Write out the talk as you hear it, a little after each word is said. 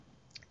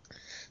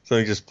So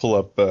let me just pull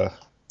up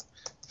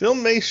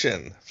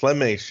Filmation.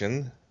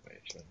 Flemation.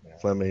 Yeah.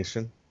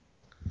 Flemation.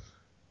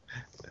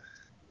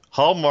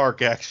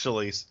 Hallmark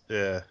actually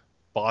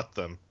bought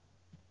them.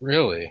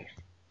 Really?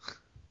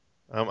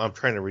 I'm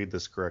trying to read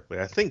this correctly.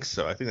 I think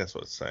so. I think that's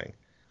what it's saying.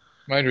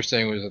 My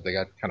understanding was that they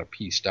got kind of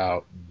pieced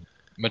out.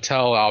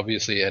 Mattel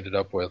obviously ended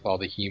up with all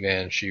the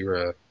He-Man,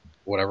 She-Ra,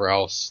 whatever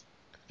else.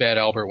 Fat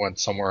Albert went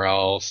somewhere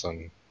else,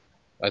 and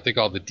I think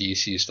all the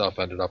DC stuff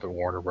ended up at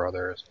Warner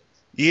Brothers.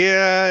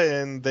 Yeah,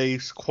 and they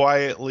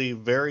quietly,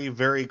 very,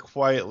 very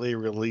quietly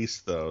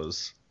released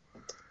those.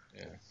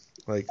 Yeah.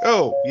 Like,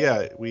 oh,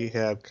 yeah, we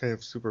have kind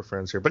of super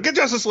friends here. But get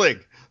Justice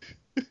League!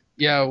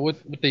 Yeah, what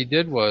they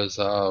did was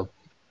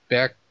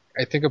back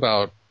I think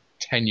about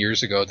 10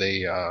 years ago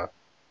they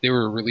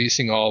were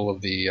releasing all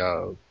of the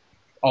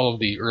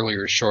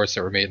earlier shorts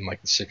that were made in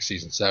like the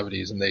 60s and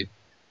 70s, and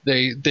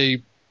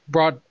they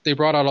brought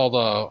out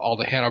all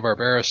the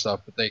Hanna-Barbera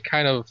stuff, but they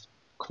kind of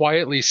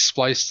quietly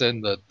spliced in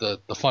the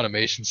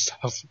Funimation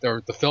stuff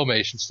or the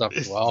Filmation stuff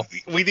as well.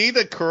 We need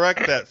to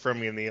correct that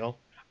from you, Neil.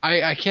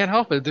 I can't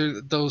help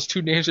it. Those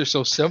two names are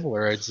so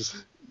similar. I just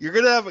You're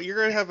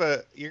gonna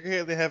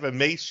have a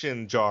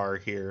mason jar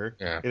here,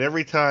 yeah. and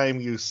every time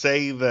you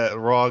say the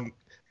wrong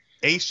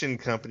Asian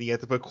company, you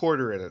have to put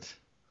quarter in it.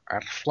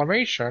 At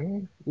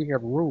Filmation, we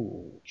have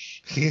rules.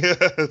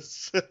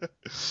 Yes.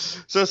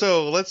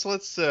 So let's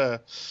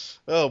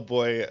oh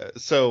boy.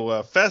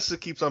 So Festa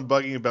keeps on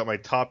bugging about my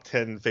top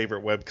 10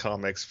 favorite web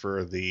comics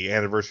for the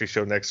anniversary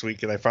show next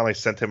week, and I finally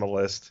sent him a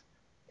list.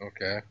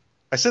 Okay.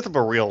 I sent him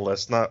a real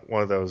list, not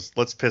one of those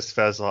let's piss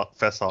Fest off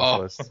Oh,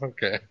 lists.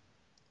 okay.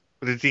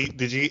 Did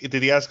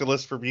he ask a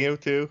list from you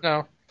too?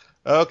 No.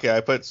 Okay, I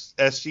put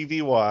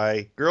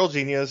SGVY, Girl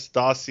Genius,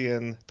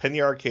 Dossian,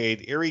 Penny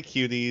Arcade, Eerie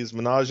Cuties,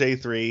 Menage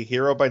A3,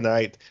 Hero by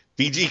Night,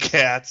 VG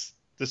Cats,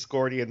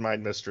 Discordia, and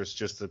Mind Mistress,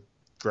 just to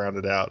ground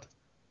it out.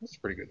 That's a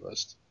pretty good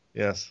list.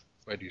 Yes,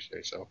 Why do you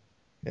say so?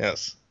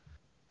 yes.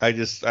 I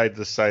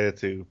decided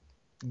to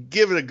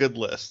give it a good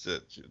list.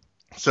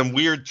 Some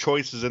weird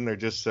choices in there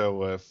just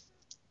so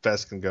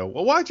Fest can go,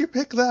 well, why'd you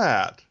pick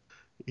that?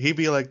 He'd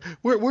be like,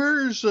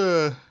 where's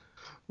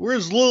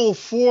Little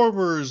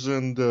Formers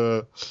and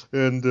what's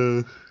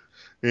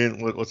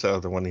that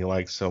other one he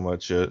likes so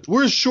much?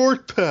 Where's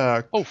Short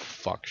Pack? Oh,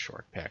 fuck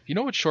Short Pack. You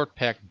know what Short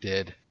Pack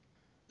did?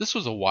 This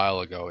was a while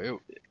ago.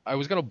 I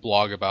was going to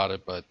blog about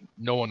it, but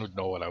no one would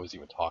know what I was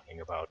even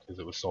talking about because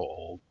it was so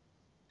old.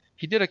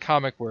 He did a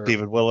comic where,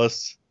 David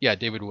Willis. yeah,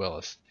 David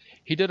Willis.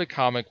 He did a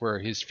comic where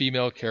his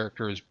female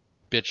character is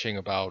bitching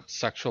about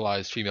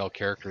sexualized female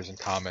characters in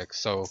comics.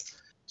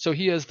 So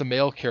he has the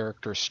male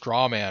character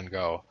Strawman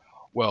go,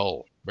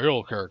 well,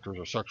 male characters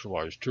are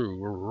sexualized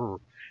too.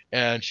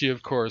 And she,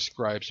 of course,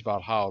 gripes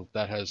about how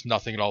that has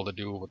nothing at all to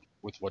do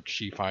with what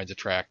she finds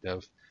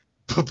attractive.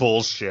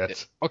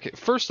 Bullshit. Okay,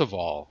 first of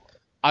all,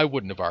 I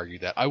wouldn't have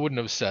argued that. I wouldn't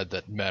have said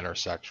that men are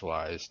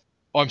sexualized.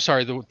 Oh, I'm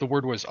sorry, the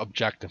word was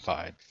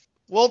objectified.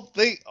 Well,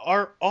 they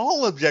are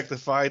all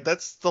objectified.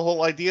 That's the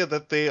whole idea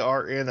that they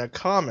are in a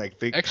comic.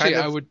 They Actually,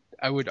 kind of.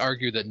 I would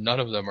argue that none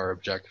of them are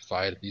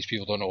objectified. These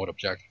people don't know what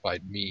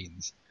objectified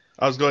means.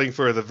 I was going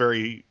for the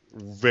very,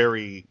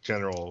 very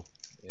general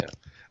Yeah.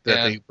 that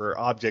And they were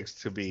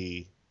objects to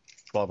be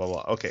blah blah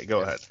blah. Okay, go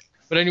yeah. ahead.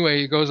 But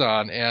anyway, it goes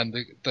on, and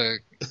the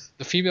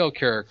female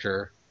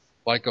character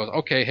like goes,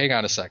 okay, hang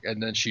on a sec,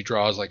 and then she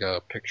draws like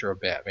a picture of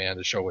Batman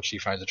to show what she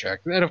finds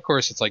attractive, and of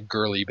course it's like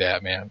girly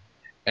Batman,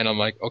 and I'm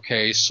like,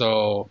 okay,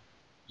 so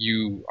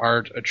you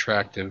aren't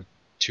attractive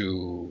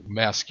to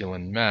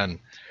masculine men,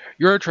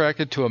 you're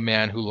attracted to a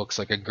man who looks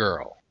like a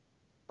girl,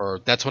 or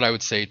that's what I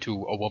would say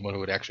to a woman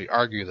who would actually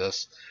argue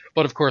this.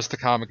 But of course, the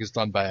comic is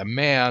done by a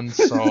man,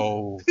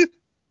 so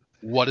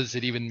what does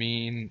it even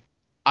mean?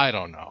 I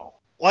don't know.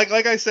 Like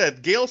I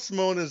said, Gail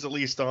Simone is at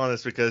least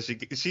honest because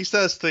she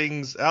says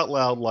things out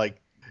loud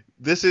like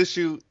this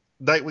issue,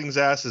 Nightwing's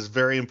ass is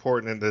very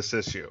important in this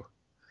issue.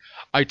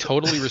 I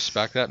totally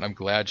respect that, and I'm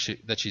glad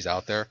that she's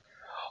out there.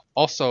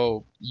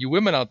 Also, you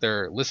women out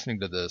there listening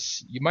to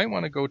this, you might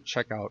want to go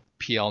check out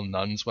PL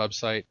Nunn's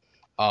website.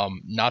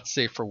 Not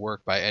safe for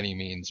work by any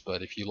means,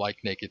 but if you like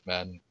naked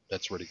men,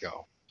 that's where to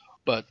go.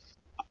 But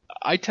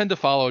I tend to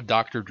follow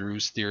Dr.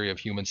 Drew's theory of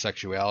human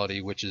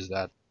sexuality, which is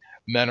that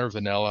men are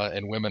vanilla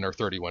and women are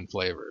 31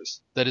 flavors.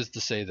 That is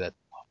to say that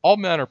all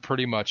men are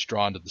pretty much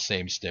drawn to the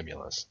same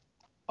stimulus,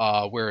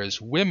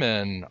 whereas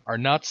women are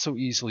not so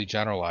easily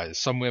generalized.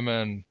 Some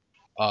women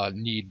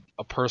need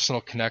a personal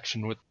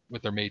connection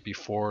with their mate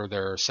before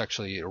they're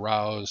sexually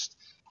aroused,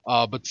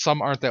 but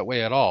some aren't that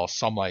way at all.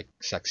 Some like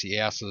sexy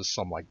asses,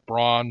 some like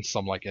brawn,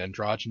 some like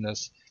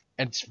androgynous,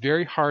 and it's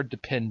very hard to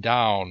pin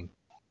down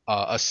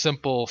a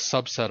simple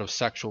subset of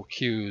sexual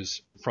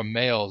cues from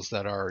males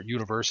that are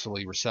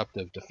universally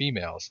receptive to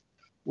females.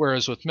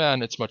 Whereas with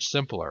men, it's much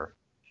simpler.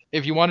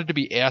 If you wanted to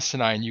be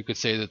asinine, you could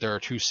say that there are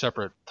two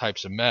separate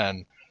types of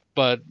men,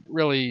 but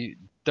really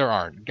there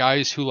aren't.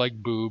 Guys who like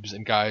boobs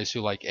and guys who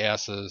like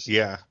asses,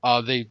 Yeah.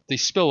 they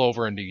spill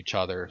over into each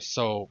other.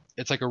 So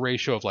it's like a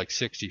ratio of like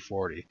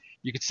 60-40.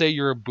 You could say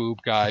you're a boob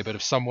guy, but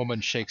if some woman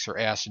shakes her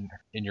ass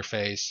in your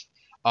face,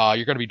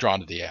 you're going to be drawn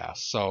to the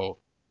ass. So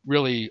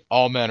really,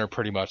 all men are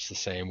pretty much the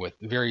same with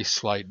very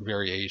slight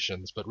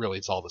variations, but really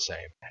it's all the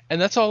same.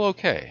 And that's all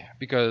okay,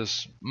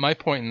 because my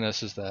point in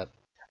this is that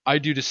I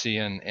do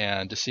Decian,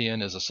 and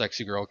Decian is a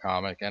sexy girl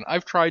comic, and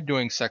I've tried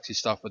doing sexy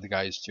stuff with the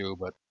guys too,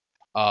 but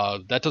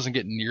that doesn't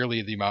get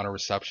nearly the amount of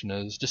reception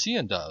as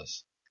Decian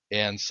does.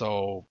 And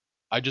so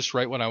I just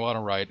write what I want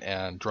to write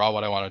and draw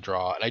what I want to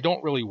draw, and I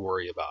don't really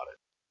worry about it,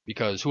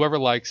 because whoever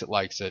likes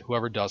it,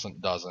 whoever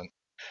doesn't, doesn't.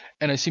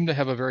 And I seem to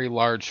have a very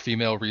large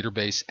female reader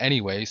base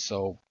anyway,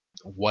 so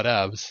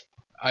whatevs.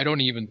 I don't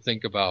even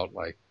think about,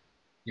 like,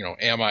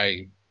 am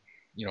I,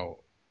 you know,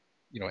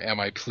 am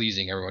I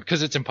pleasing everyone?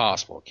 Because it's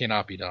impossible. It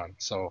cannot be done.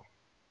 So,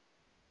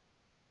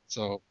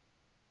 so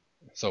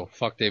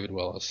fuck David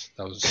Willis.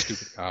 That was a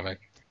stupid comic.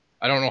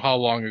 I don't know how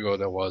long ago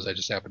that was. I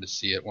just happened to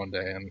see it one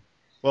day, and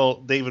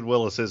Well, David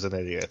Willis is an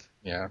idiot.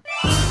 yeah.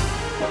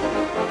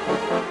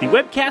 The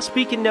Webcast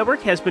Beacon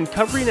Network has been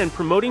covering and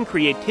promoting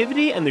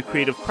creativity and the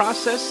creative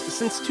process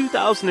since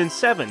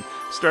 2007,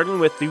 starting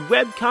with the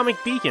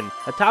Webcomic Beacon,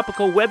 a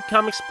topical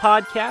webcomics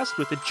podcast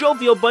with a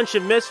jovial bunch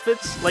of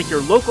misfits like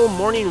your local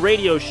morning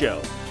radio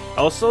show.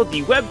 Also,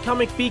 the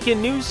Webcomic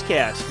Beacon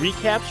newscast,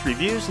 recaps,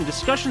 reviews, and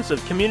discussions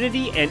of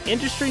community and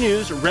industry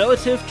news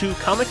relative to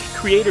comic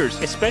creators,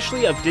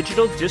 especially of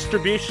digital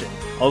distribution.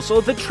 Also,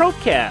 the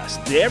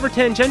Tropecast, the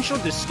ever-tangential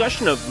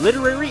discussion of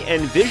literary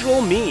and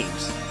visual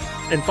memes.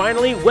 And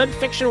finally, Web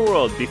Fiction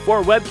World.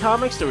 Before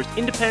webcomics, there was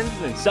independent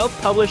and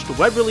self-published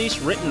web-release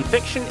written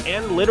fiction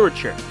and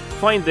literature.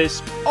 Find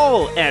this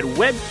all at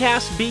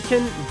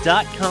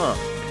webcastbeacon.com.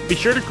 Be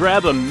sure to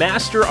grab a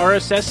master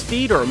RSS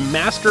feed or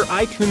master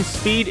iTunes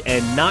feed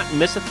and not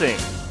miss a thing.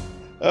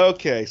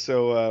 Okay,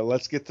 so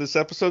let's get this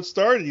episode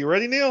started. You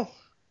ready, Neil?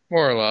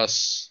 More or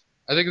less.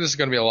 I think this is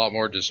going to be a lot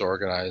more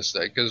disorganized,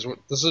 because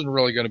this isn't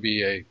really going to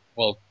be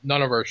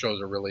none of our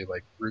shows are really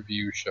like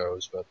review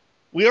shows, but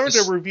We aren't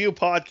a review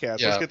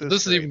podcast. yeah, Let's get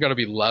this straight. is even going to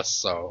be less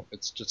so.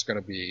 It's just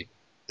going to be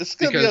It's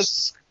going to be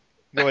because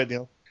Go ahead,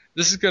 Neil.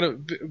 this is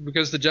going to,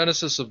 because the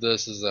genesis of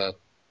this is that,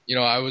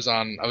 I was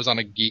on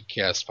a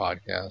Geekcast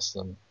podcast,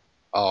 and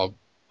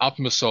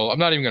Optimus Soul. I'm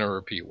not even going to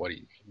repeat what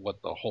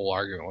the whole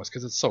argument was,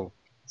 because it's so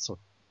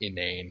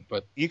inane.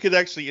 But You could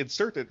actually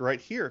insert it right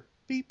here.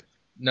 Beep.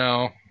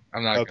 no,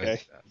 I'm not going to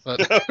Okay.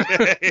 do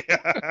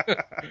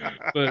that. Okay.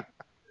 But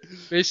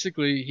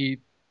basically,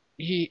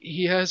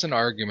 he has an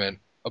argument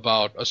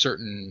about a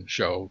certain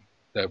show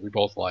that we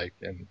both like,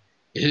 and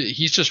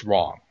he's just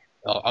wrong.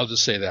 I'll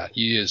just say that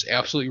he is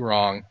absolutely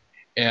wrong.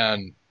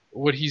 And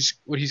what he's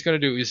going to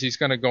do is he's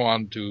going to go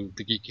on to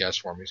the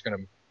Geekcast forum. He's going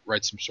to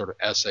write some sort of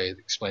essay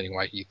explaining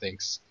why he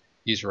thinks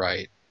he's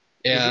right.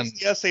 And is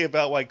this the essay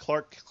about why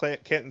Clark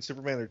Kent and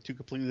Superman are two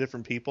completely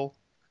different people?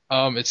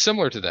 it's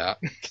similar to that,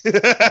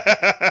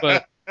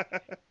 but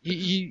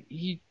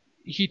he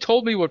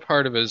told me what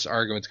part of his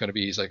argument's going to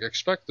be. He's like,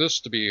 expect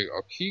this to be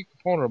a key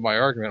component of my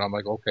argument. I'm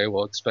like, okay,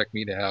 well, expect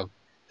me to have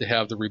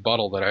the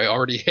rebuttal that I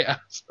already have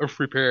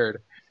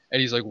prepared. And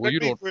he's like, well, you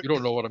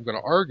don't know what I'm going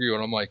to argue.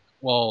 And I'm like,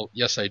 well,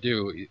 yes, I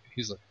do.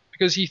 He's like,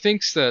 because he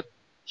thinks that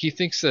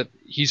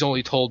he's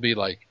only told me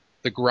like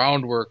the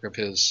groundwork of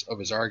his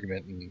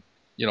argument, and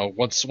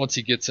once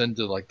he gets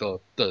into like the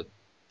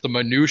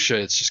minutia,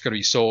 it's just going to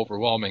be so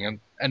overwhelming.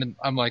 And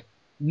I'm like,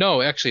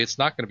 no, actually, it's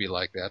not going to be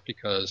like that,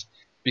 because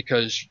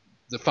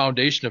the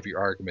foundation of your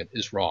argument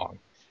is wrong.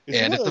 Is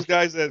he one of those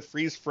guys that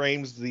freeze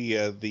frames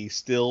the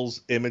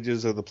stills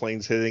images of the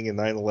planes hitting in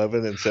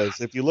 9/11 and says,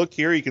 if you look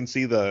here, you can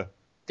see the...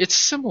 It's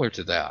similar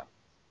to that,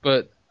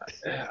 but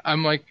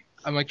I'm like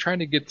trying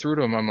to get through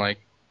to him. I'm like,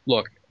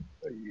 look,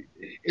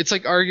 it's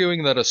like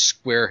arguing that a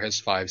square has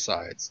 5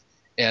 sides,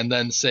 and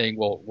then saying,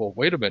 well,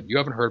 wait a minute, you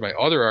haven't heard my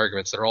other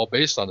arguments that are all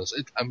based on this.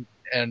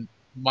 And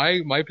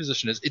my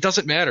position is, it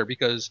doesn't matter,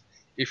 because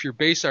if your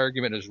base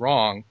argument is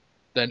wrong,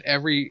 then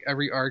every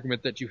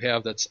argument that you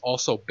have that's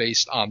also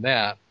based on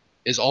that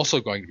is also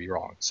going to be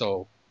wrong.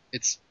 So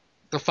it's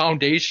the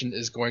foundation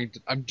is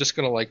I'm just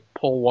going to like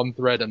pull one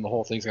thread and the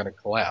whole thing's going to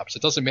collapse.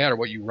 It doesn't matter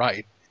what you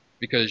write,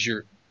 because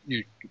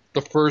the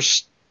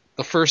first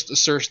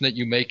assertion that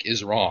you make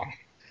is wrong.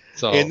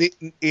 So you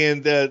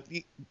can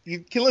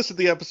listen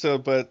to the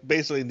episode, but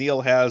basically Neil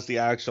has the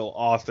actual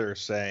author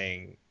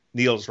saying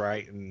Neil's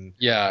right, and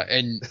yeah,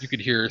 and you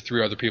could hear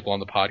 3 other people on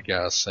the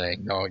podcast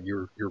saying, no,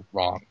 you're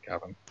wrong,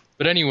 Kevin.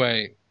 But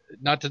anyway,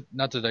 not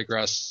to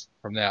digress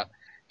from that.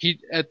 He,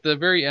 at the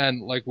very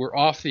end, like, we're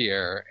off the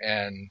air,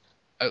 and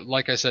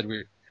like I said,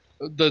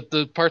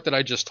 the part that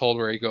I just told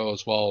where he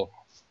goes, well,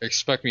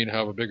 expect me to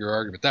have a bigger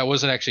argument, that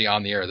wasn't actually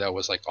on the air. That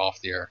was like off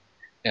the air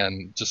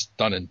and just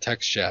done in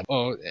text chat.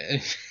 Oh,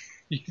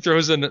 he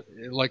throws in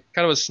like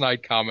kind of a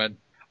snide comment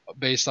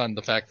based on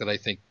the fact that I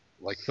think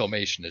like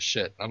Filmation is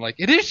shit. I'm like,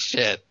 it is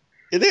shit.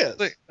 It is.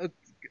 Like,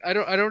 I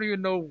don't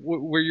even know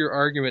where your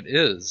argument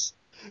is.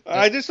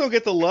 I just don't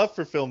get the love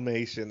for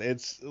Filmation.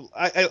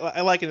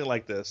 I liken it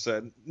like this.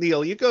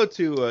 Neil, you go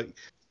to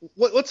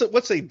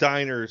what's a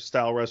diner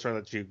style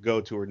restaurant that you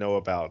go to or know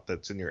about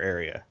that's in your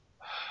area?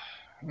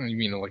 You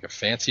mean like a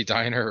fancy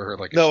diner or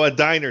like a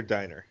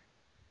diner?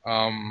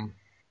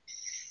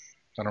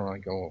 I don't really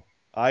go.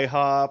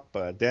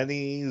 IHOP,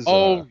 Denny's.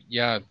 Oh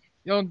yeah,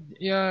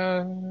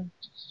 yeah.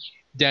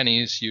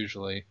 Denny's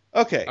usually.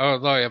 Okay,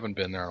 Although I haven't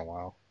been there in a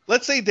while.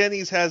 let's say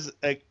Denny's has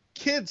a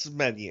kids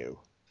menu.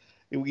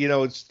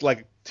 It's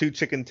like 2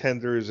 chicken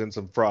tenders and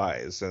some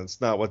fries, and it's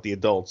not what the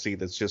adults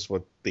eat. It's just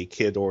what the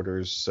kid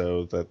orders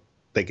so that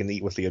they can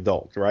eat with the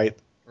adult, right?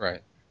 Right.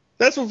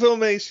 That's what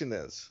Filmation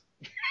is.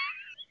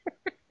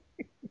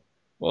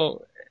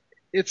 Well,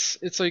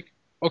 it's like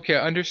okay,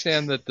 I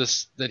understand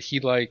that he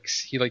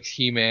likes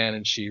He-Man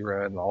and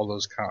She-Ra and all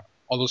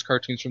those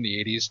cartoons from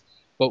the 80s,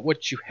 but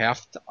what you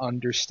have to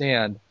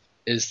understand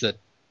is that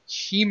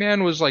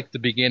He-Man was like the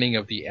beginning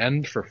of the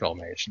end for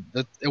Filmation.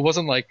 That it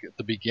wasn't like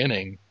the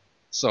beginning.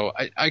 So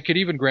I could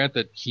even grant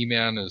that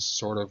He-Man is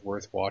sort of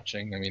worth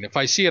watching. I mean, if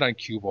I see it on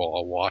Cuball,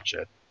 I'll watch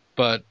it.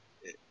 But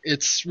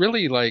it's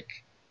really like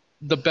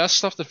the best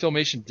stuff that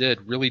Filmation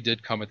did really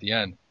did come at the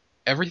end.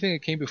 Everything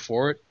that came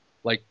before it,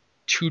 like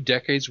 2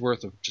 decades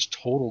worth of just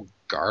total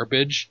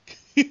garbage.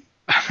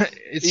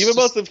 It's Even just,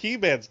 most of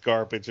He-Man's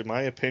garbage, in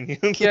my opinion.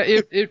 yeah,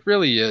 it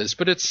really is,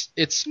 but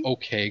it's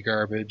okay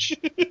garbage.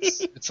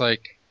 It's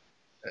like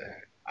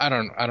I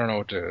don't know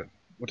what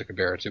to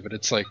compare it to, but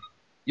it's like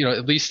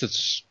at least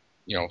it's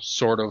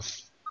sort of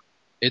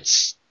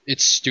it's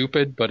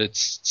stupid, but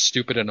it's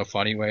stupid in a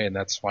funny way, and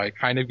that's why I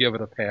kind of give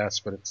it a pass.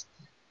 But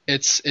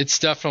it's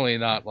definitely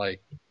not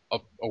like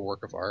a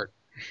work of art.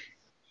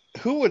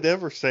 Who would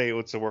ever say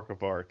it's a work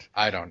of art?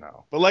 I don't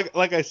know. But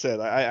like I said,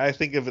 I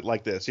think of it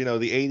like this. The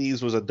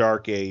 80s was a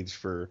dark age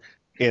for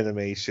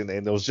animation,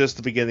 and it was just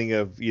the beginning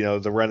of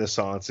the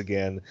Renaissance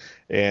again.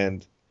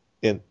 And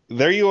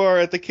there you are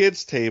at the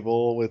kids'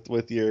 table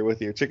with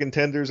your chicken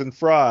tenders and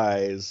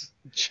fries.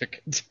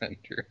 Chicken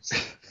tenders.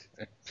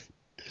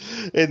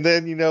 And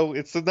then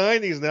it's the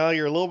 90s now.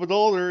 You're a little bit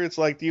older. It's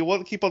like, do you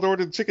want to keep on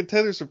ordering chicken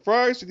tenders and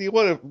fries, or do you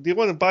want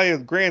to buy a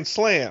Grand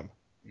Slam?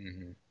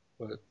 Mm-hmm.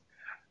 But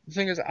the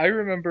thing is, I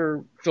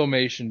remember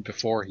Filmation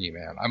before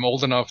He-Man. I'm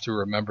old enough to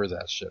remember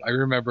that shit. I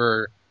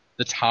remember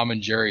the Tom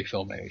and Jerry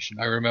Filmation.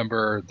 I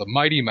remember the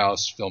Mighty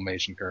Mouse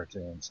Filmation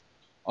cartoons.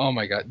 Oh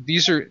my god,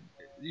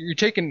 you're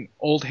taking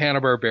old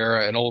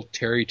Hanna-Barbera and old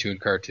Terry Toon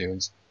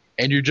cartoons,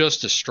 and you're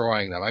just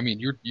destroying them. I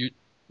mean,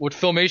 what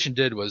Filmation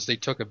did was they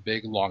took a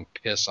big long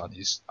piss on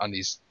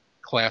these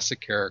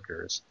classic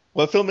characters.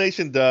 What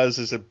Filmation does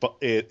is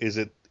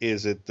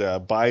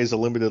it buys a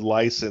limited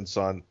license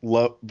on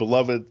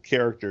beloved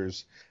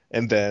characters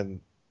and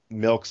then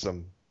milks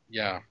them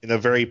Yeah, in a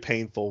very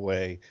painful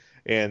way.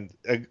 And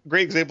a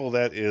great example of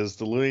that is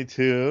the Looney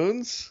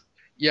Tunes.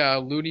 yeah.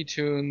 Looney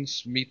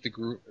Tunes meet the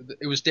group.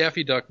 It was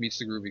Daffy Duck meets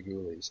the Groovy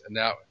Ghoulies, and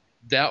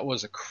that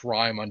was a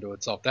crime unto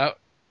itself.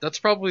 That's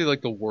probably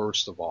like the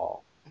worst of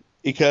all.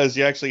 Because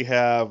you actually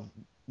have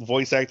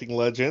voice acting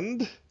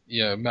legend.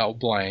 Yeah, Mel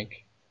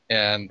Blanc,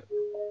 and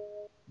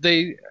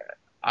they,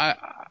 I,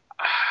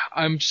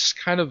 I'm just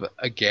kind of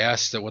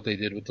aghast at what they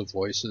did with the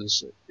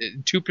voices.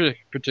 In two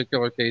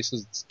particular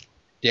cases, it's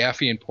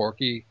Daffy and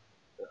Porky.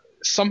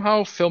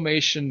 Somehow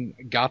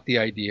Filmation got the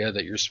idea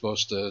that you're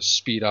supposed to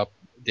speed up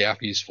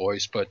Daffy's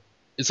voice, but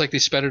it's like they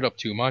sped it up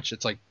too much.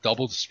 It's like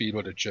double the speed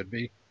what it should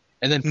be.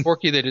 And then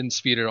Porky, they didn't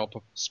speed up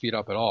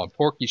at all. And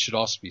Porky should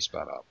also be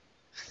sped up.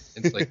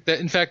 It's like that.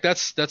 In fact,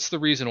 that's the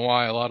reason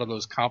why a lot of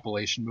those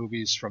compilation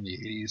movies from the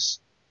 80s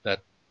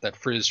that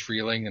Friz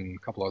Freleng and a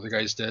couple other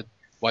guys did,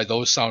 why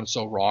those sound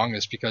so wrong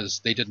is because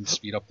they didn't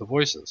speed up the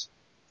voices.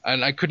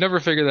 And I could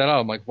never figure that out.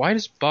 I'm like, why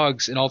does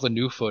Bugs in all the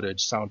new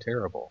footage sound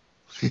terrible?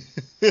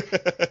 It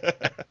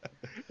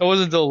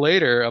wasn't until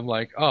later I'm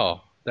like,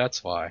 oh,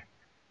 that's why.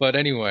 But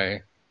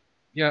anyway,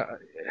 yeah,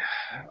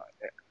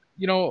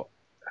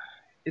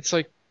 it's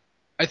like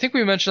I think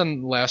we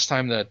mentioned last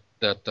time that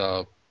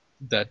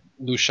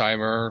Lou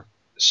Scheimer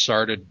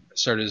started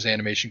his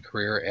animation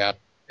career at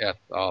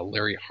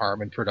Larry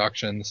Harmon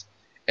Productions,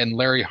 and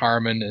Larry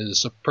Harmon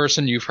is a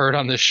person you've heard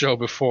on this show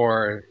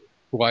before,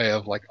 who I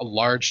have like a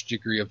large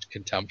degree of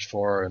contempt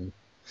for, and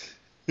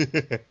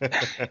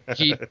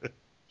he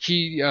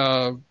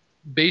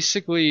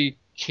basically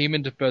came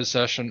into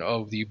possession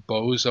of the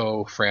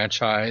Bozo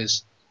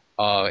franchise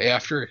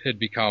after it had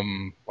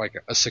become like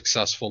a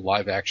successful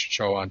live action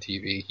show on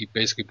TV. He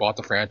basically bought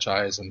the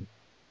franchise and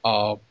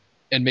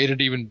made it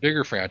even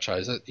bigger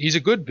franchise. He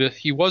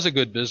was a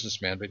good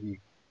businessman, but he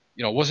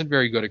wasn't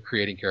very good at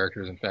creating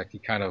characters. In fact, he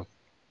kind of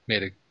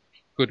made a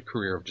good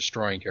career of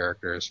destroying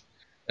characters.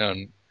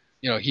 And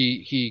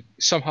he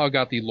somehow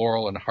got the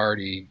Laurel and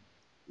Hardy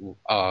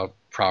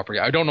property.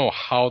 I don't know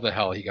how the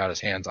hell he got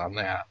his hands on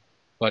that,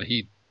 but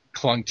he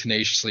clung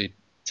tenaciously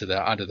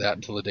onto that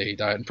until the day he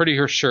died. I'm pretty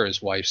sure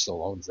his wife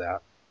still owns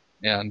that.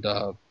 And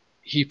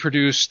he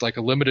produced like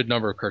a limited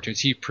number of cartoons.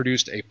 He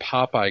produced a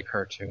Popeye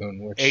cartoon,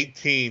 which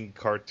 18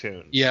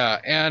 cartoons. Yeah,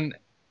 and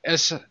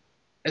as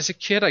a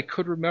kid, I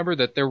could remember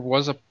that there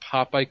was a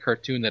Popeye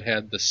cartoon that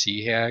had the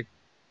Sea Hag,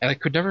 and I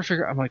could never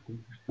figure. I'm like,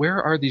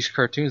 where are these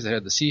cartoons that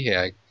had the Sea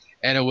Hag?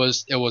 And it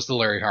was the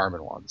Larry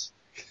Harmon ones.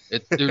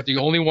 They're the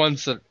only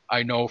ones that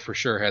I know for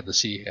sure had the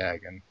Sea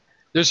Hag, and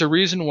there's a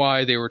reason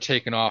why they were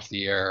taken off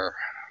the air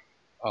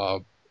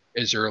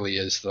as early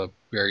as the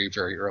very,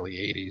 very early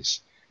 80s.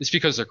 It's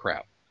because they're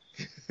crap.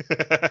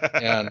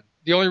 And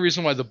the only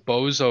reason why the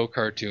Bozo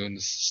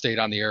cartoons stayed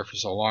on the air for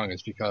so long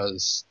is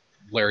because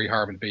Larry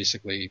Harmon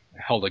basically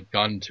held a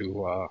gun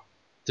to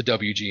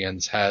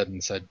WGN's head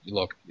and said,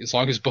 "Look, as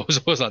long as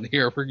Bozo is on the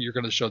air, you're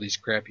going to show these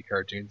crappy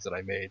cartoons that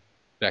I made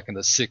back in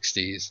the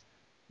 '60s."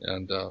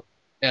 And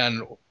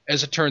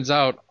as it turns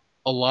out,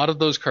 a lot of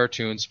those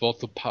cartoons, both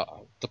the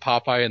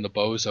Popeye and the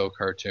Bozo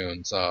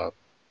cartoons,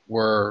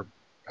 were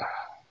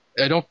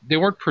they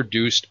weren't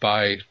produced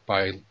by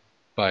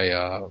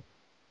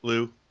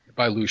Lou.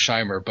 by Lou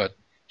Scheimer, but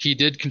he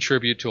did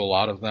contribute to a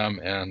lot of them,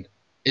 and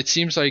it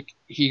seems like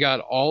he got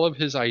all of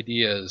his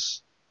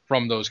ideas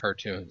from those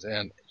cartoons,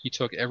 and he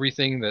took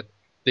everything that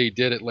they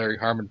did at Larry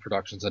Harmon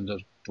Productions and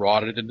just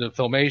brought it into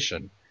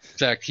Filmation. In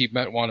fact, he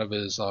met one of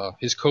his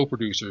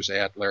co-producers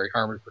at Larry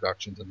Harmon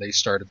Productions, and they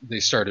started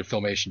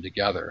Filmation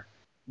together.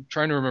 I'm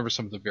trying to remember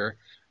some of the very,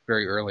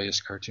 very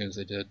earliest cartoons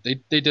they did.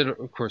 They did,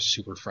 of course,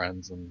 Super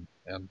Friends, and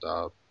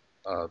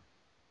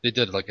they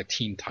did like a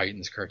Teen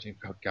Titans cartoon.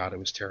 Oh God, it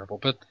was terrible.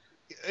 But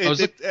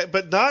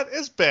but not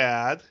as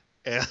bad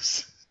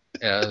as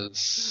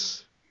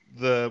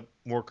the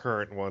more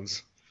current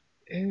ones.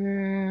 I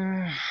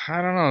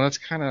don't know. That's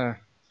kind of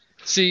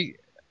see.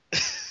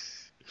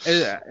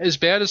 As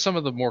bad as some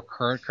of the more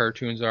current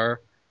cartoons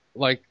are,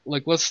 like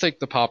let's take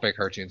the Popeye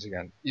cartoons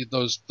again.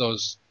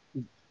 Those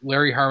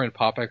Larry Harmon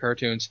Popeye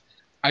cartoons,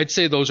 I'd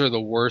say those are the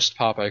worst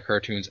Popeye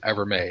cartoons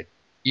ever made.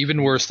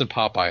 Even worse than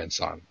Popeye and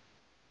Son.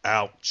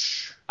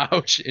 Ouch.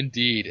 Ouch,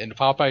 indeed. And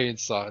Popeye and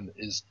Son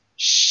is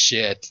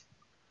shit.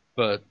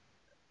 But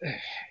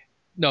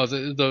no,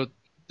 the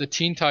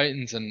Teen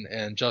Titans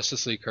and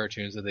Justice League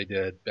cartoons that they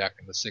did back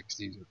in the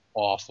 '60s were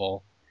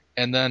awful.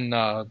 And then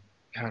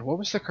God, what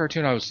was the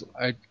cartoon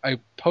I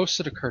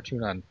posted a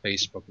cartoon on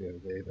Facebook the other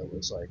day that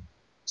was like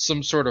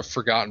some sort of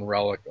forgotten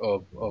relic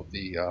of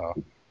the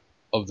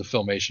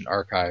Filmation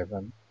archive.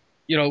 And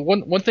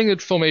one thing that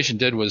Filmation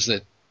did was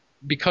that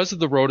because of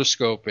the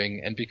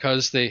rotoscoping and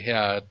because they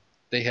had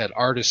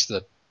artists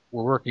that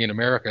were working in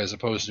America as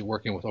opposed to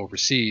working with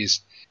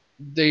overseas,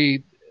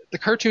 the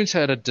cartoons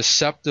had a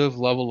deceptive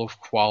level of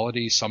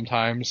quality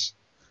sometimes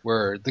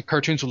where the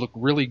cartoons would look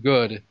really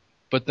good,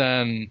 but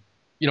then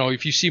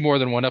if you see more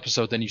than one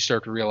episode, then you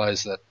start to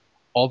realize that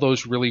all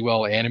those really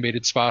well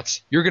animated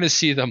spots, you're going to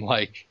see them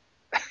like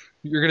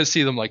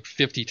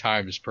 50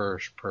 times per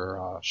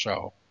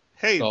show.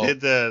 Hey, so,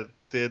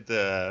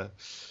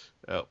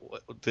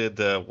 did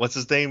what's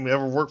his name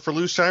ever work for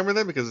Lou Scheimer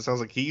then? Because it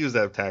sounds like he used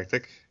that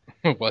tactic.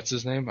 What's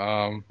his name?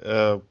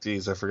 Oh,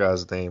 geez, I forgot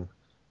his name.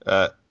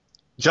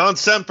 John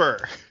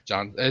Semper.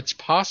 John, it's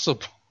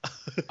possible.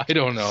 I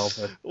don't know,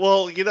 but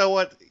well, you know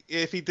what?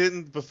 If he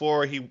didn't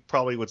before, he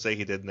probably would say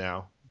he did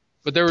now.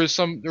 But there was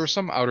some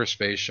outer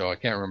space show. I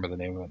can't remember the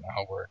name of it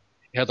now, where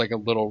he had like a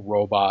little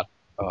robot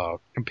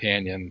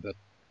companion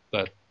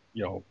that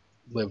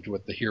lived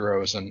with the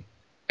heroes, and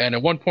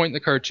at one point in the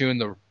cartoon,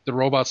 the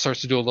robot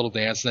starts to do a little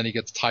dance, and then he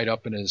gets tied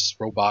up in his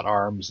robot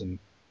arms, and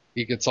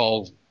he gets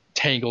all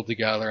tangled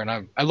together.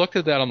 And I looked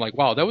at that, I'm like,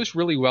 wow, that was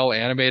really well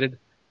animated.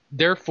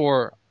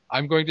 Therefore,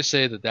 I'm going to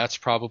say that that's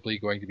probably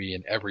going to be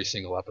in every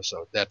single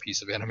episode, that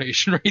piece of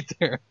animation right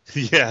there.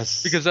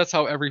 Yes. Because that's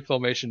how every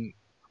Filmation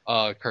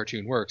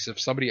cartoon works. If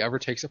somebody ever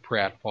takes a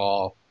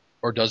pratfall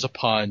or does a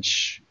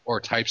punch or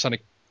types on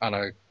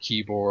a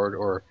keyboard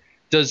or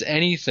does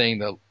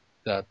anything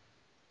that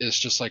is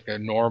just like a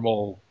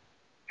normal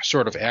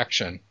sort of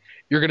action,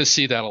 you're going to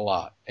see that a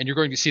lot. And you're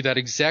going to see that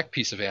exact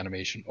piece of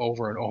animation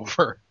over and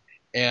over.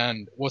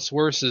 And what's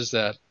worse is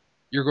that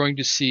you're going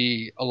to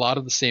see a lot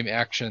of the same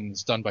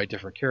actions done by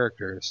different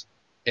characters.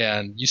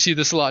 And you see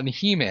this a lot in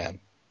He-Man,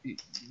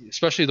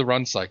 especially the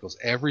run cycles.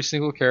 Every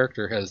single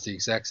character has the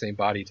exact same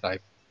body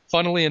type.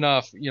 Funnily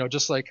enough,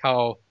 just like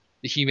how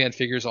the He-Man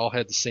figures all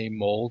had the same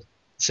mold,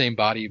 same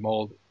body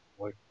mold,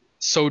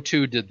 so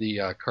too did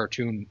the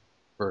cartoon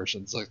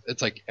versions.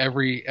 It's like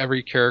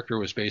every character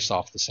was based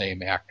off the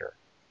same actor.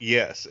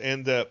 Yes,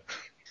 and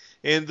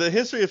in the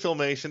history of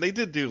Filmation, they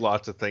did do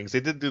lots of things. They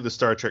did do the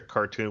Star Trek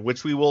cartoon,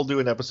 which we will do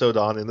an episode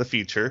on in the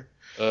future.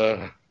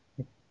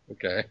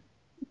 Okay.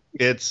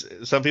 It's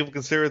some people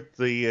consider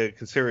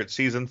it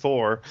season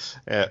 4.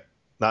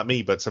 Not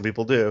me, but some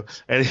people do.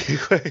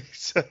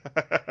 Anyways,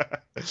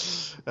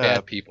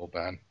 bad people,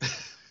 Ben.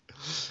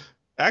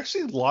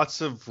 Actually,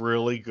 lots of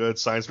really good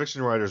science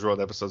fiction writers wrote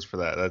episodes for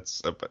that.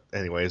 That's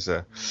anyways.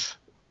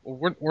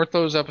 Weren't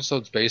those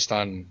episodes based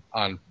on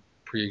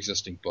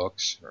pre-existing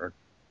books? Or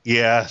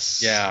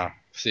yes. Yeah.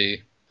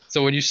 See,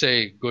 so when you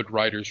say good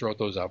writers wrote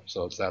those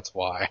episodes, that's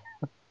why.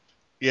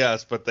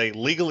 Yes, but they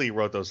legally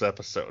wrote those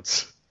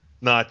episodes,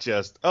 not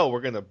just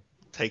we're gonna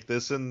take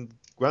this and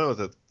run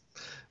with it.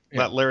 Yeah.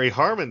 Not Larry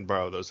Harmon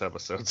wrote those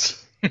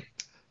episodes.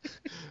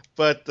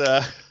 but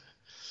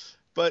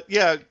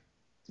yeah.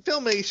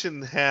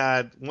 Filmation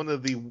had one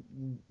of the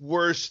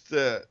worst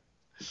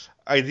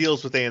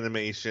ideals with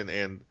animation,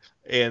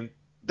 and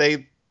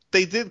they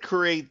did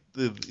create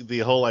the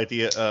whole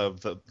idea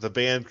of the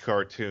band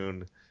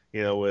cartoon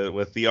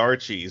with the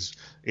Archies,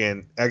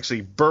 and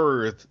actually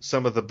birthed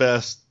some of the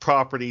best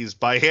properties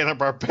by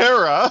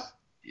Hanna-Barbera.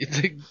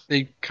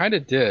 They kind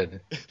of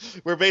did.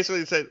 Where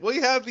basically said, well,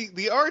 you have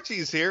the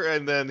Archies here,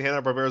 and then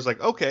Hanna-Barbera's like,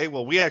 okay,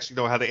 well, we actually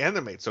know how to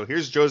animate. So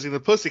here's Josie and the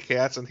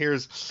Pussycats, and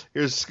here's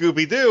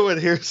Scooby-Doo,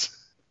 and here's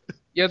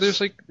Yeah,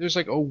 there's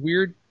a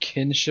weird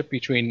kinship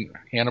between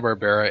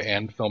Hanna-Barbera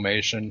and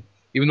Filmation,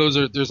 even though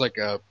there's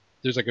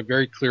a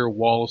very clear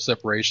wall of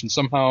separation.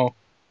 Somehow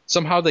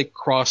they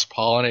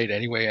cross-pollinate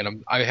anyway,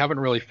 and I haven't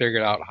really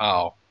figured out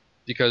how,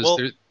 because well,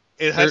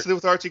 it has to do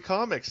with Archie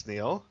Comics,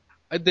 Neil.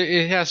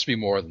 It has to be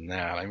more than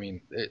that. I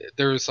mean,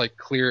 there's like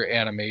clear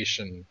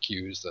animation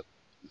cues that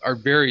are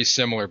very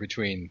similar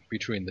between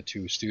the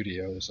two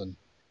studios, and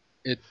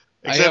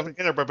except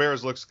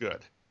Hanna-Barbera's looks good.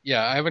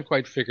 Yeah, I haven't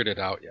quite figured it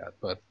out yet,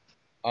 but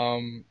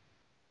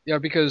yeah,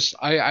 because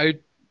I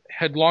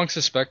had long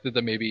suspected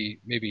that maybe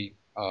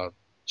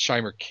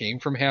Scheimer came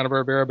from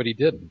Hanna-Barbera, but he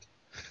didn't.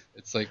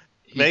 It's like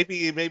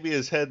maybe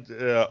his head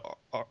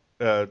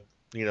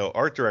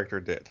art director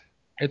did.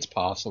 It's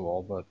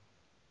possible,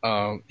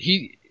 but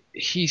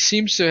he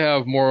seems to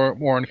have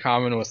more in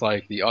common with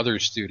like the other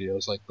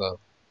studios, like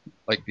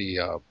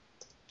the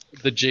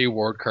Jay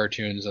Ward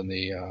cartoons and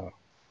the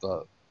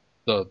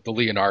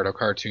Leonardo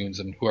cartoons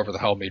and whoever the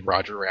hell made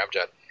Roger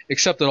Ramjet.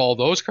 Except that all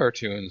those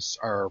cartoons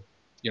are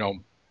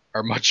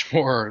much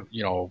more,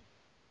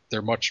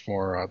 they're much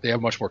more, they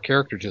have much more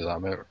character to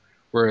them.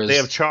 Whereas they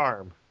have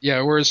charm.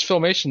 Yeah, whereas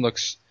Filmation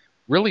looks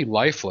really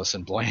lifeless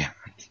and bland.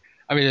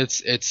 I mean,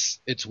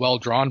 it's well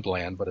drawn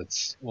bland, but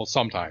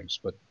sometimes,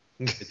 but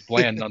it's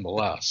bland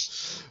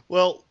nonetheless.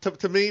 Well,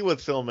 to me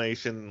with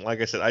Filmation,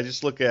 like I said, I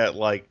just look at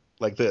like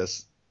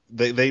this.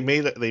 They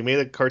made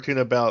a cartoon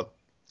about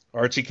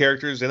Archie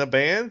characters in a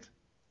band.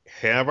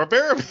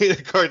 Hanna-Barbera made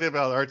a cartoon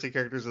about Archie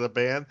characters in a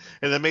band,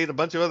 and then made a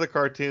bunch of other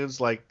cartoons.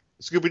 Like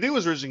Scooby-Doo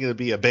was originally going to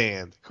be a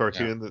band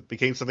cartoon that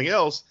became something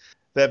else.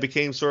 That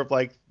became sort of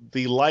like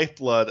the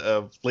lifeblood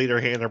of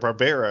later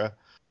Hanna-Barbera,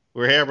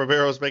 where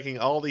Hanna-Barbera was making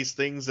all these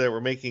things that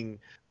were making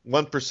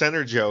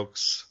 1%er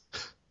jokes.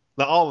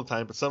 Not all the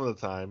time, but some of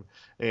the time,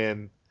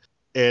 and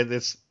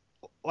it's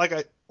like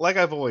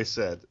I've always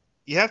said,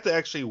 you have to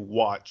actually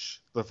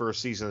watch the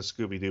first season of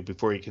Scooby-Doo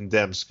before you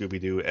condemn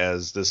Scooby-Doo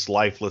as this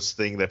lifeless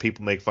thing that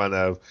people make fun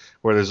of,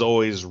 where there's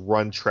always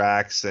run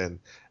tracks and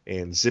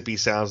zippy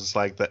sounds and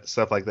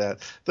stuff like that.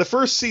 The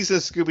first season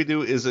of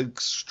Scooby-Doo is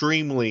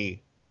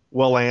extremely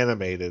well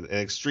animated and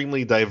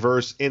extremely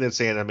diverse in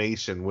its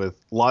animation,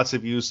 with lots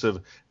of use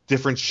of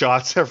different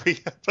shots every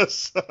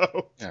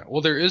episode. Yeah,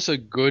 well, there is a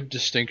good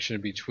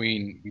distinction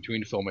between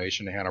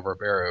Filmation and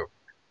Hanna-Barbera,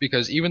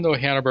 because even though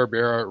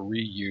Hanna-Barbera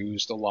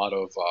reused a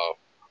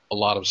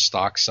lot of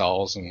stock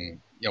cells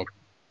and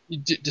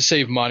to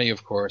save money,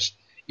 of course,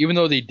 even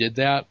though they did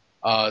that,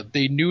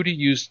 they knew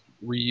to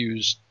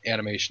reuse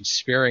animation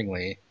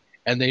sparingly,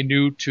 and they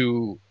knew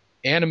to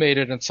animate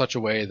it in such a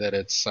way that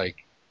it's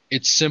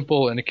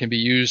simple and it can be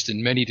used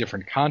in many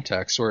different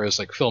contexts. Whereas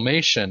like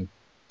Filmation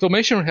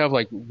would have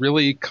like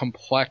really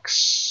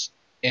complex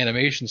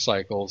animation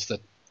cycles that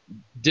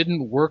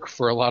didn't work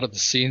for a lot of the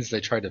scenes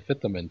they tried to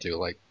fit them into.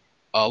 Like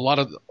one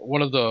of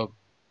the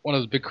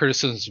big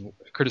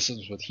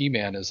criticisms with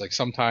He-Man is like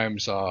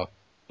sometimes they'll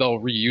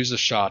reuse a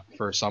shot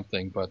for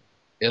something, but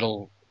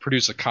it'll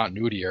produce a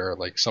continuity error.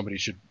 Like somebody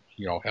should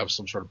have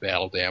some sort of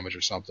battle damage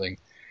or something,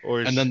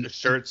 or then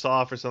shirts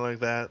off or something like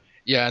that.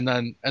 Yeah, and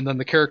then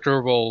the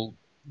character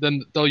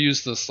they'll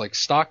use this like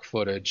stock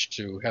footage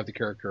to have the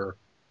character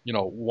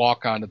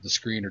walk onto the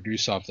screen or do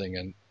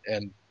something,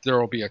 and there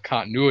will be a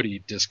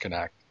continuity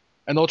disconnect,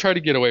 and they'll try to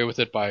get away with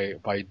it by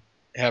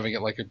having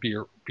it like be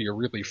a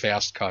really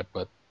fast cut.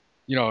 But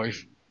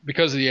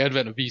because of the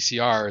advent of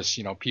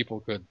VCRs,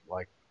 people could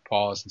like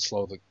pause and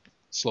slow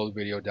the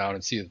video down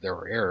and see that there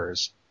were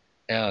errors,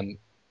 and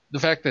the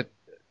fact that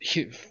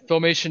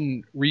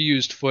Filmation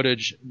reused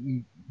footage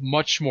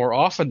much more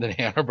often than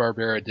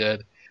Hanna-Barbera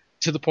did,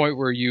 to the point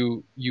where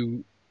you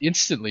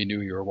instantly knew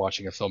you were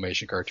watching a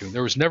Filmation cartoon.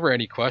 There was never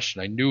any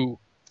question. I knew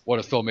what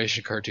a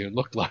Filmation cartoon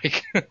looked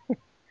like.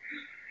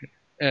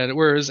 And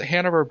whereas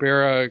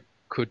Hanna-Barbera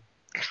could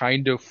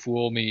kind of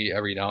fool me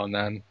every now and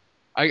then.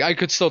 I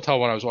could still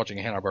tell when I was watching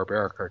a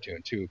Hanna-Barbera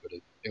cartoon too, but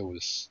there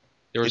was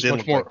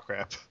much more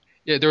crap.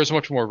 Yeah, there was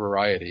much more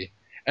variety.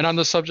 And on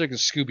the subject of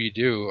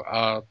Scooby-Doo,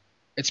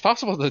 it's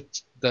possible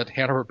that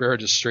Hanna-Barbera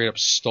just straight up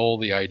stole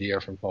the idea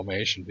from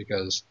Filmation,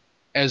 because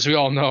as we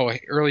all know,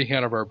 early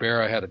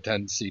Hanna-Barbera had a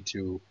tendency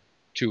to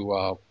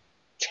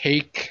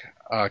take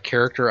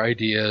character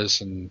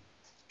ideas and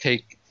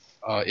take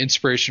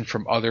inspiration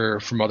from other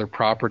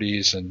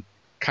properties and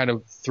kind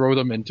of throw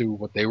them into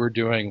what they were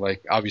doing.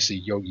 Like obviously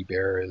Yogi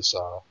Bear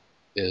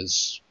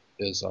is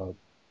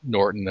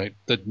Norton,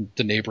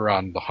 the neighbor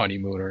on the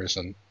Honeymooners,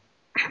 and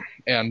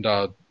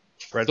the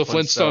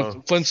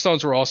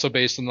Flintstones were also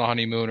based on the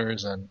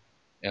Honeymooners,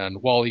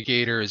 and Wally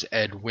Gator is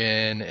Ed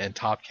Wynn, and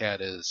Top Cat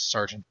is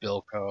Sergeant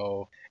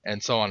Bilko,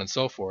 and so on and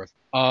so forth.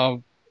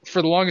 For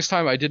the longest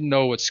time, I didn't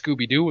know what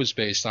Scooby-Doo was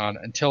based on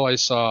until I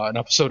saw an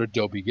episode of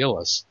Dobie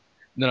Gillis.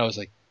 And then I was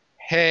like,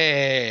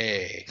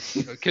 hey,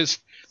 because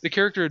the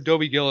character of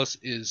Dobie Gillis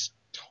is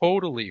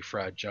totally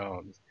Fred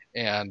Jones,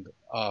 and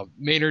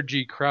Maynard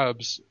G.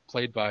 Krebs,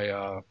 God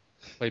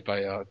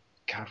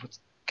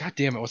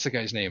damn it, what's the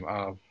guy's name?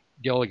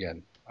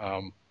 Gilligan,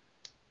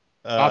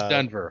 off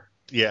Denver.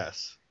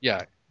 Yes.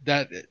 Yeah,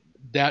 that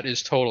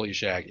is totally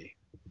Shaggy,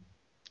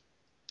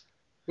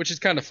 which is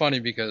kind of funny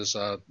because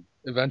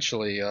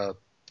eventually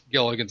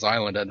Gilligan's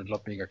Island ended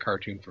up being a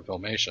cartoon for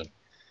Filmation.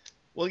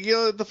 Well,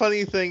 the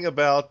funny thing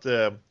about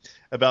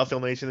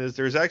Filmation is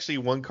there's actually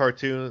one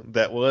cartoon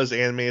that was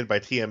animated by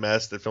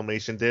TMS that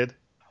Filmation did.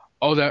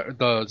 Oh, the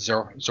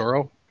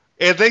Zorro?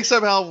 And they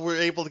somehow were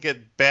able to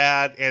get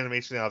bad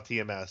animation out of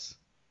TMS.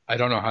 I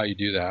don't know how you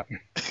do that.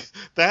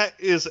 That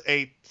is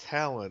a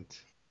talent.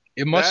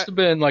 It must have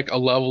been like a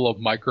level of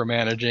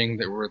micromanaging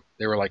that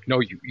they were like,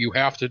 no, you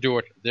have to do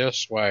it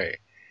this way.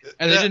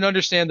 And they didn't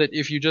understand that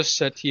if you just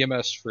set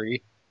TMS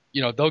free,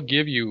 they'll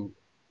give you,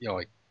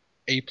 like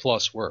A+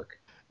 work.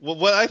 Well,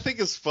 what I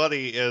think is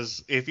funny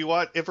is if you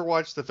ever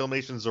watch the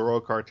Filmation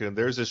Zorro cartoon,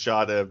 there's a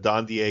shot of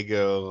Don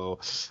Diego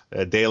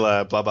de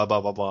la blah blah blah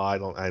blah blah.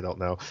 I don't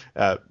know,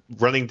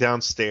 running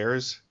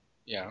downstairs.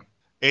 Yeah.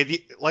 And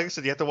like I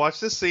said, you have to watch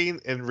this scene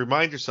and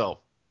remind yourself,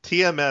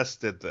 TMS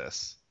did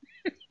this.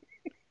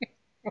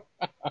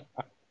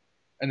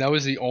 And that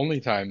was the only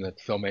time that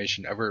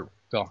Filmation ever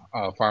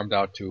farmed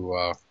out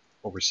to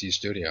overseas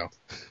studio,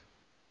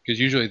 because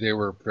usually they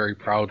were very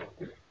proud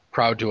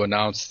to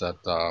announce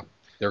that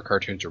their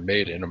cartoons are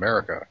made in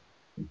America.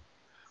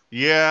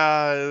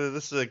 Yeah,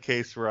 this is a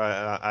case where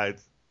I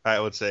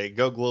would say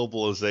go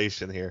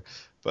globalization here.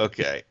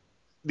 Okay,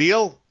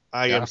 Neil,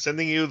 I am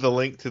sending you the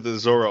link to the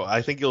Zorro.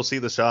 I think you'll see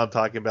the shot I'm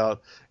talking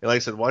about. And like I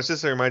said, watch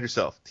this and remind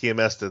yourself,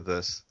 TMS did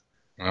this.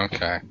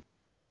 Okay.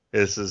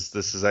 This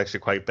is actually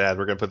quite bad.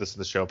 We're gonna put this in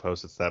the show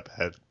post. It's that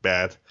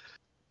bad.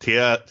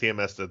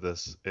 TMS did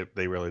this.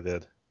 They really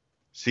did.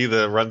 See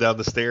the run down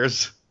the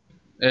stairs?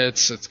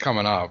 It's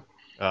coming up.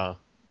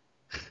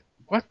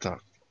 What the?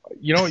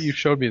 You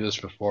showed me this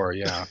before.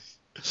 Yeah.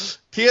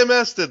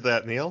 TMS did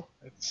that, Neil.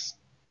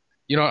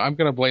 I'm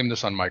gonna blame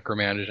this on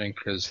micromanaging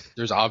because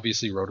there's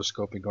obviously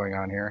rotoscoping going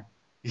on here,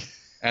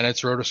 and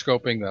it's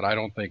rotoscoping that I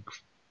don't think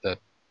that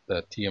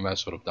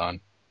TMS would have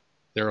done.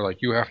 They were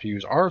like, you have to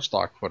use our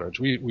stock footage.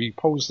 We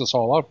posed this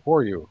all up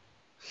for you.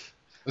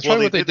 That's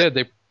probably what they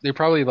did. They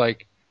probably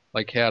like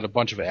had a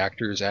bunch of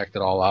actors act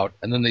it all out,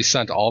 and then they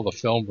sent all the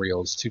film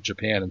reels to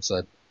Japan and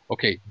said,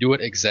 okay, do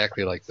it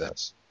exactly like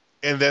this.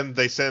 And then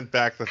they sent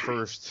back the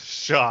first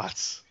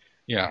shots.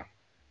 Yeah.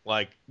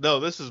 Like, no,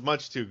 this is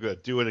much too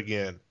good. Do it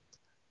again.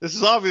 This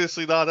is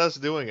obviously not us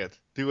doing it.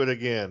 Do it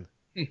again.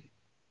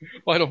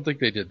 Well, I don't think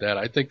they did that.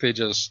 I think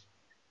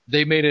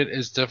they made it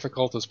as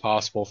difficult as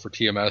possible for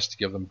TMS to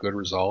give them good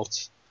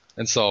results.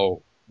 And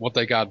so what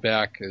they got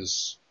back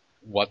is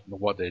what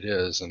it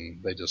is,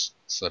 and they just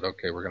said,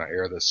 okay, we're going to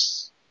air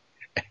this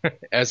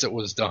as it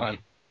was done.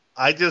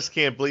 I just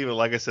can't believe it.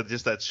 Like I said,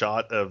 just that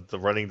shot of the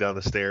running down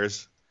the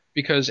stairs.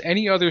 Because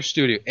any other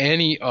studio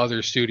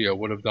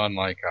would have done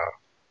like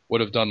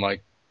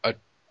a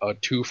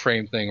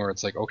 2-frame thing where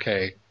it's like,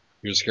 okay,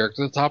 here's the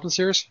character at the top of the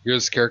stairs,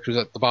 here's the characters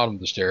at the bottom of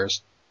the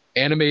stairs.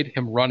 Animate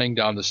him running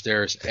down the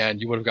stairs,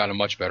 and you would have gotten a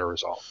much better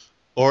result.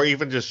 Or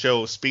even just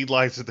show speed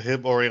lines at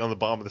him already on the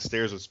bottom of the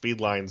stairs with speed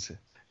lines,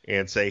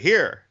 and say,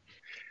 "Here."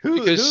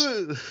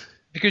 Because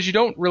you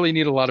don't really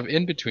need a lot of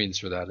in-betweens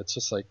for that. It's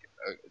just like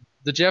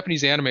the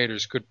Japanese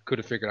animators could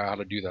have figured out how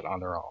to do that on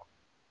their own.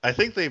 I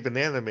think they've been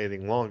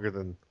animating longer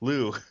than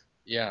Lou.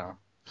 Yeah.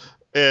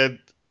 And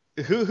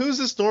who's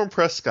this Norm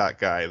Prescott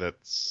guy?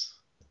 That's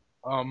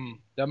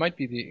that might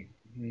be the.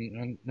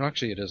 No,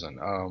 actually, it isn't.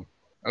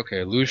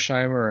 Okay, Lou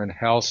Scheimer and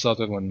Hal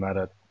Sutherland met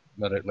at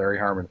Larry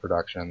Harmon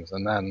Productions,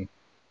 and then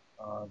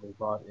they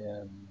brought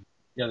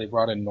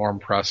in Norm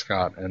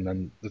Prescott, and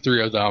then the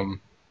three of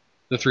them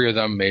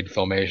made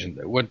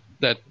Filmation.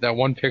 That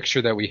one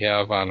picture that we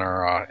have on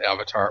our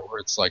avatar where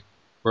it's like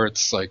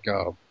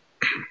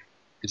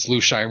it's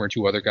Lou Scheimer and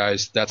 2 other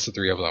guys. That's the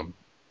 3 of them.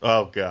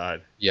 Oh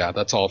God. Yeah,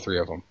 that's all 3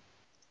 of them.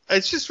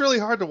 It's just really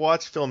hard to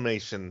watch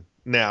Filmation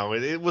now.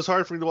 It was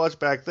hard for me to watch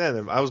back then,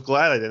 and I was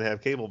glad I didn't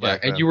have cable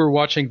back then. And you were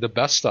watching the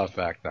best stuff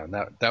back then.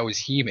 That was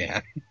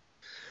He-Man.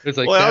 It's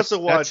like, well,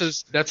 that's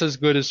as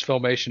good as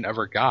Filmation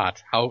ever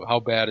got.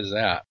 How bad is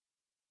that?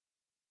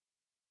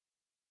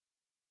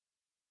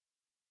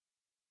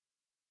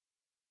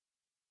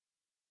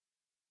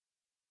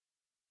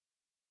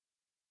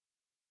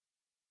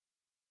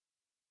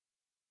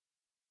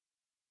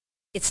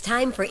 It's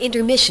time for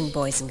intermission,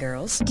 boys and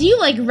girls. Do you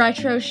like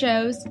retro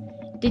shows?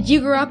 Did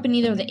you grow up in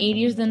either the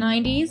 80s or the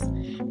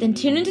 90s? Then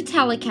tune into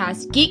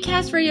Telecast,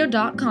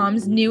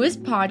 GeekCastRadio.com's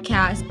newest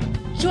podcast.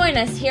 Join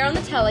us here on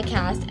the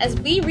Telecast as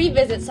we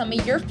revisit some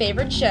of your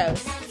favorite shows,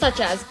 such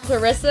as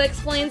Clarissa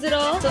Explains It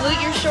All, Salute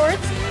Your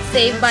Shorts,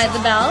 Saved by the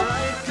Bell,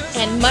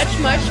 and much,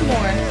 much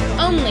more,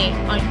 only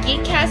on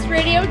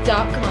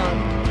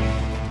GeekCastRadio.com.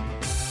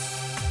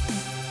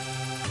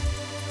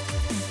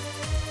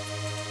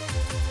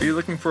 Are you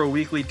looking for a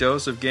weekly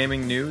dose of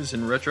gaming news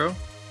and retro?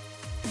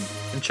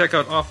 And check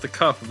out Off the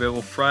Cuff,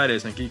 available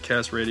Fridays on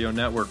Geekcast Radio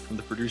Network from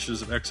the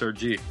producers of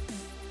XRG.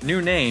 New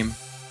name,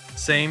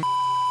 same.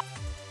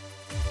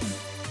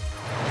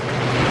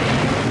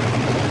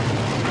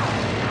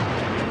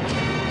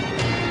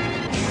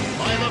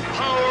 By the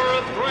power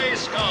of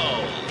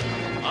Grayskull,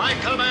 I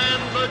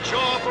command the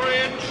jaw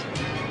bridge.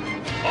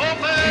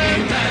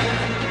 Open!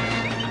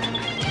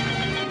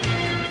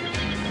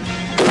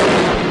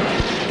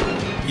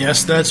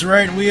 Yes, that's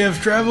right. We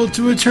have traveled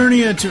to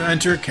Eternia to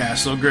enter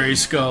Castle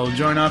Grayskull.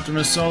 Join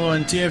Optimus Solo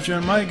and TFJ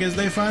and Mike as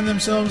they find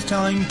themselves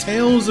telling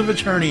tales of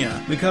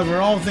Eternia. We cover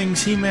all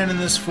things He-Man in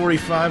this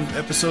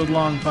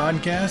 45-episode-long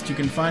podcast. You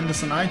can find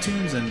us on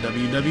iTunes and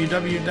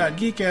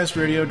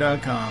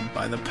www.geekcastradio.com.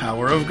 By the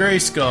power of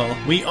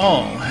Grayskull, we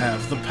all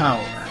have the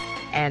power.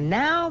 And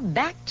now,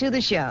 back to the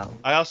show.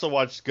 I also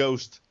watched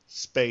Ghost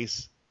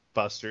Space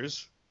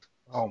Busters.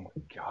 Oh my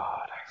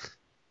god.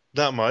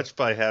 Not much,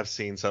 but I have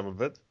seen some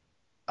of it.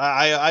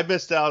 I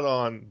missed out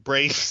on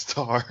Brave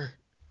Star.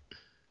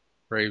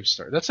 Brave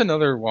Star. That's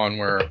another one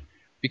where,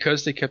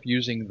 because they kept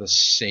using the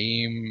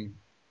same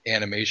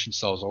animation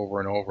cells over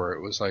and over,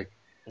 it was like...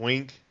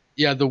 Wink?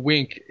 Yeah, the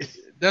wink.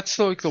 That's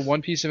like the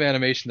one piece of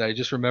animation that I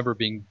just remember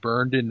being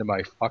burned into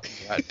my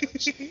fucking head.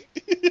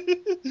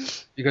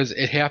 Because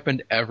it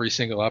happened every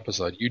single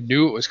episode. You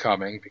knew it was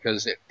coming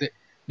because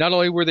not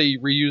only were they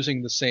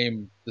reusing the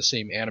same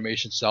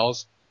animation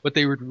cells, but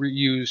they would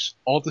reuse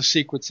all the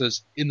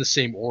sequences in the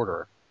same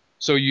order.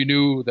 So you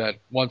knew that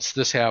once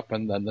this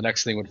happened, then the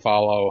next thing would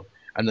follow,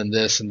 and then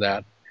this and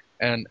that.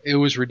 And it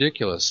was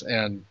ridiculous.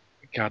 And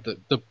God,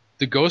 the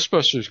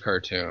Ghostbusters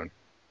cartoon,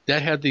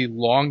 that had the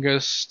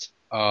longest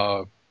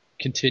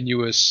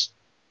continuous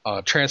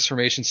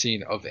transformation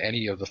scene of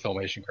any of the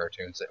Filmation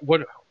cartoons.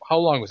 How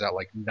long was that?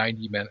 Like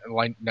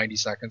 90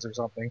 seconds or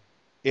something?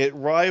 It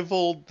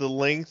rivaled the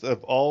length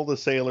of all the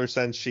Sailor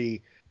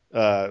Senshi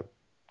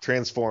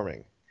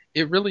transforming.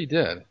 It really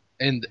did.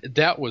 And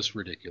that was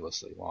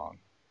ridiculously long.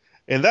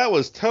 And that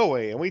was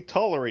Toei, and we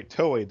tolerate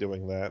Toei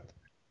doing that.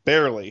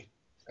 Barely.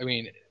 I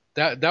mean,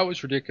 that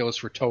was ridiculous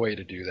for Toei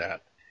to do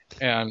that.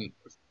 And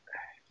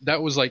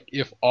that was like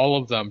if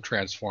all of them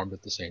transformed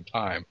at the same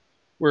time.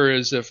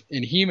 Whereas if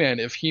He-Man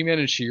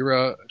and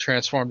She-Ra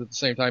transformed at the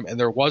same time, and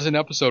there was an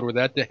episode where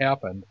that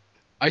happened,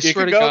 I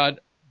swear to God,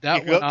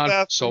 that went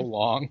on so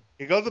long.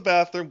 You go to the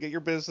bathroom, get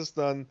your business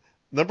done.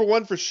 Number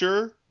one for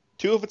sure.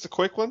 Two if it's a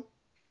quick one.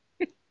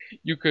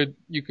 You could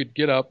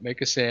get up,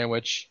 make a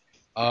sandwich,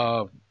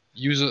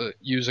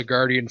 use a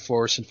Guardian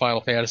Force in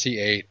Final Fantasy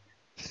VIII.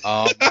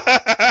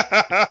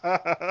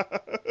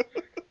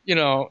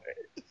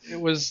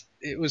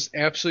 It was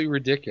absolutely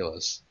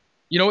ridiculous.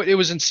 It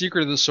was in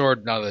Secret of the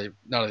Sword. Now that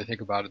I think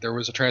about it, there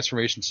was a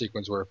transformation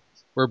sequence where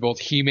both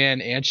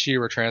He-Man and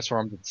She-Ra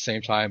transformed at the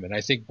same time, and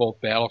I think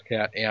both Battle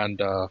Cat and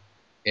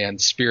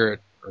Spirit,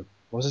 or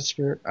was it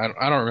Spirit?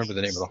 I don't remember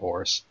the name of the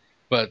horse,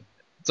 but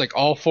it's like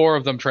all four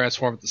of them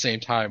transformed at the same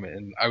time,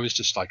 and I was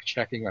just like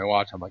checking my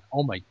watch. I'm like,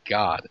 oh my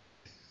god.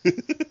 It's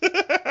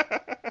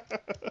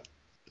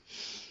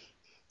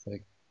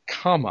like,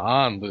 come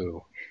on,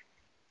 Lou.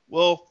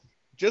 Well,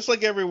 just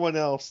like everyone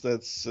else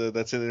that's in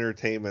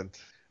entertainment,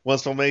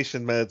 once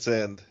Filmation met its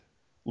end,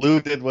 Lou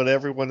did what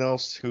everyone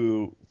else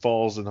who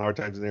falls in hard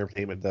times in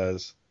entertainment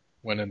does.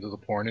 Went into the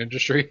porn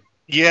industry?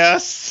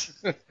 Yes!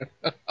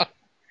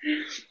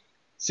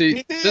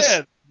 See,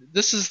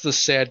 this is the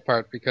sad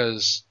part,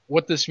 because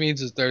what this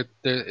means is that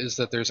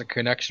there's a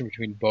connection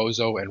between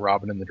Bozo and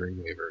Robin and the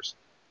Dreamweavers.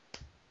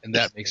 And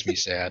that makes me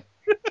sad.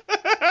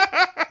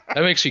 That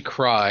makes me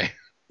cry.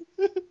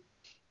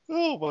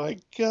 Oh my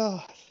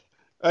god.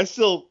 I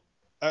still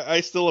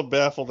am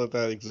baffled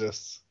that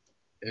exists.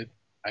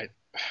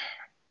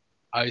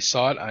 I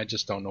saw it, I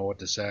just don't know what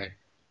to say.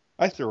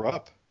 I threw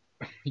up.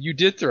 You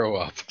did throw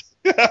up.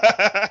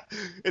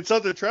 It's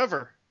under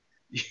Trevor.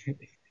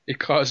 It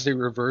caused a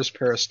reverse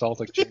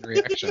peristaltic chain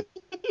reaction.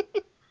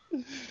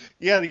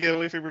 You had to get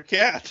away from your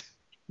cat.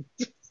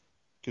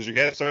 Because your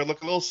cat started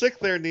looking a little sick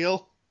there,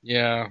 Neil.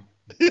 Yeah.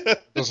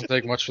 It doesn't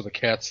take much for the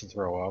cats to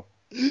throw up.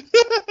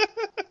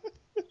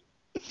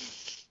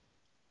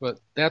 But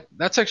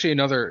that's actually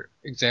another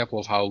example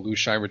of how Lou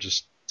Scheimer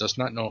just does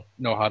not know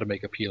how to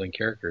make appealing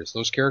characters.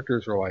 Those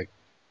characters were like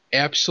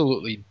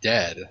absolutely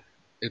dead.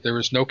 There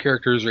was no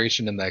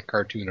characterization in that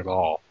cartoon at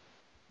all.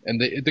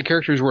 And the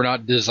characters were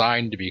not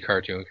designed to be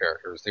cartoon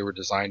characters. They were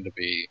designed to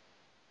be,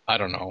 I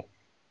don't know,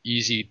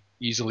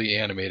 easily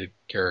animated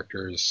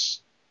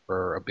characters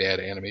for a bad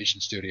animation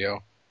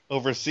studio.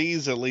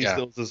 Overseas, at least,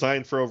 It was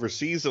designed for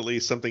overseas, at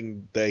least,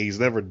 something that he's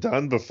never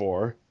done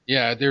before.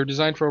 Yeah, they were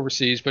designed for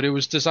overseas, but it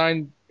was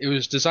designed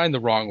the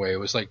wrong way. It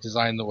was like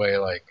designed the way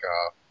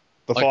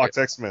the Fox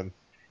X-Men.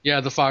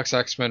 Yeah, the Fox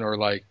X-Men, or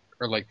like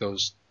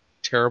those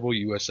terrible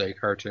USA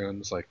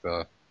cartoons, like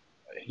the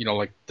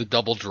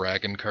Double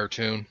Dragon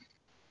cartoon,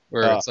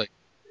 where it's like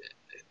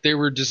they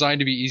were designed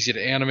to be easy to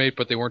animate,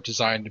 but they weren't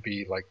designed to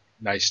be like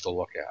nice to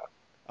look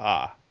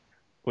at.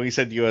 When you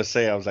said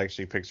USA, I was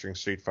actually picturing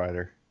Street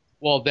Fighter.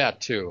 Well, that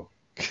too.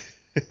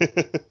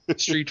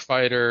 Street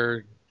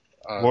Fighter,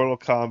 Mortal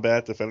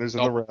Kombat, Defenders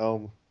of the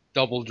Realm.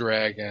 Double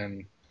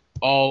Dragon,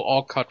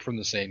 all cut from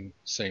the same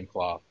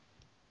cloth.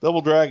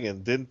 Double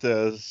Dragon. Didn't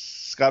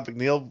Scott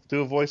McNeil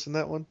do a voice in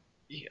that one?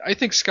 I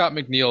think Scott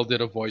McNeil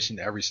did a voice in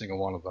every single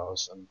one of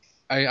those, and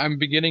I'm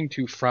beginning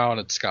to frown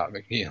at Scott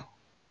McNeil.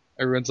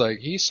 Everyone's like,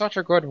 he's such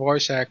a good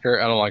voice actor,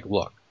 and I'm like,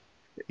 look,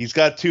 he's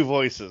got two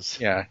voices.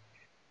 Yeah,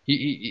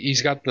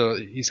 he's got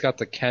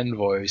the Ken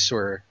voice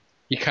where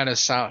he kind of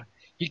sounds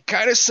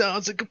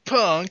like a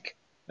punk,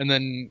 and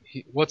then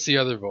what's the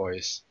other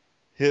voice?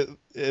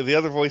 The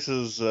other voice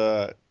is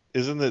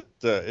isn't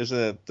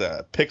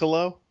it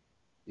Piccolo?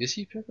 Is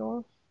he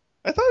Piccolo?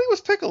 I thought he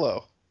was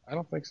Piccolo. I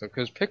don't think so,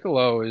 because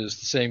Piccolo is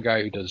the same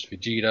guy who does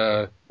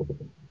Vegeta.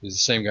 Is the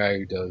same guy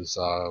who does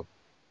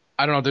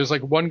I don't know. There's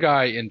like one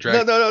guy in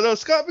Dragon. No.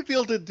 Scott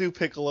McNeil did do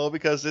Piccolo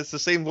because it's the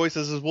same voice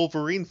as his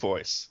Wolverine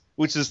voice,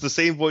 which is the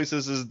same voice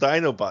as his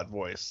Dinobot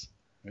voice.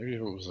 Maybe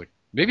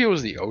it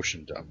was the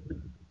Ocean dub.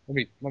 Let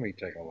me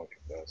take a look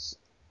at this.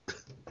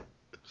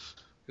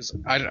 Because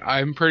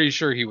I'm pretty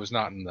sure he was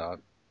not in the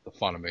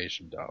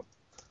Funimation dub.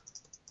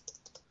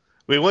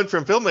 We went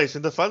from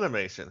Filmation to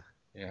Funimation.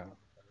 Yeah.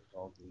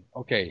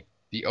 Okay,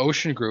 the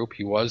Ocean Group.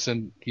 He was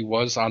on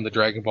the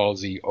Dragon Ball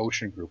Z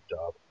Ocean Group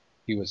dub.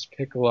 He was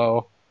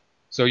Piccolo.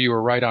 So you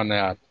were right on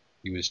that.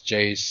 He was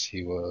Jace.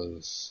 He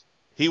was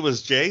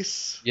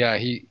Jace? Yeah,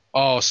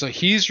 so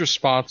he's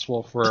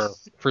responsible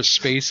for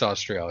Space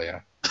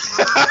Australia.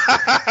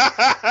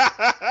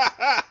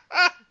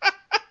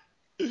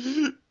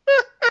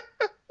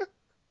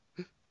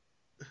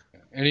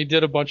 And he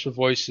did a bunch of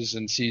voices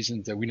in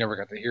seasons that we never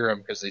got to hear him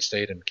because they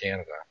stayed in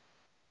Canada.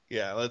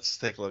 Yeah, let's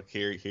take a look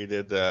here. He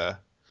did let's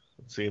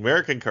see,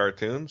 American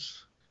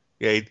cartoons.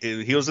 Yeah,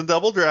 he was in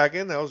Double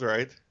Dragon, that was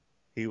right.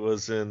 He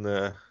was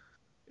in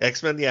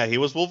X-Men, yeah, he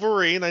was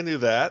Wolverine, I knew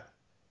that.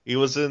 He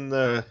was in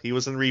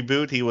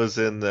Reboot, he was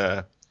in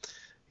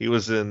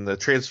the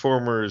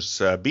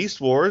Transformers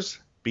Beast Wars,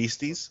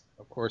 Beasties.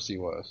 Of course he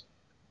was.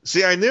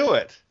 See, I knew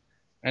it.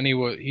 And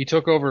he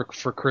took over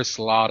for Chris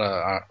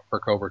Latta for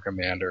Cobra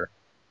Commander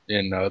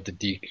in the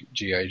Deke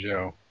G.I.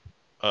 Joe.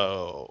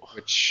 Oh.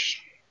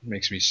 Which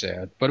makes me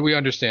sad. But we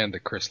understand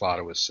that Chris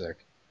Latta was sick.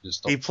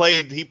 He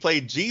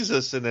played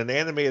Jesus in an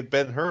animated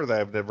Ben-Hur that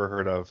I've never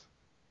heard of.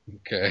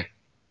 Okay.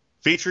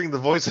 Featuring the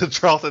voice of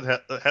Charlton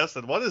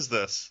Heston. What is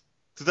this?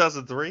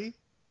 2003?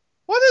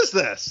 What is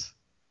this?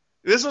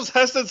 This was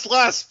Heston's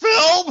last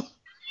film?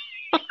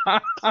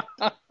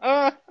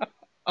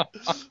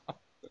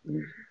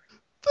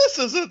 This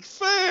isn't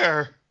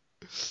fair.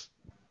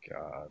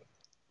 God.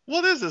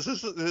 What is this?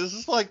 Is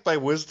this like my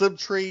Wisdom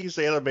Tree's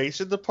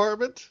animation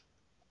department?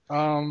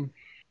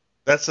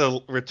 That's a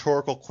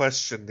rhetorical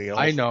question, Neil.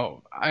 I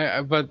know.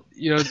 But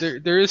you know,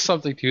 there is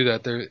something to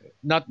that. There,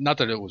 not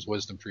that it was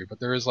Wisdom Tree, but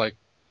there is like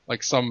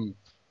some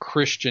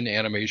Christian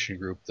animation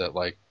group that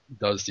like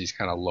does these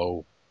kind of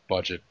low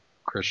budget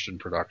Christian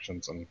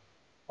productions, and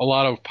a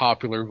lot of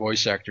popular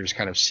voice actors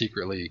kind of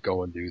secretly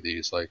go and do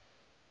these. Like,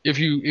 if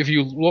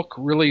you look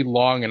really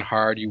long and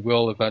hard, you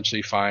will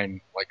eventually find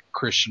like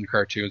Christian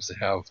cartoons that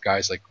have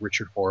guys like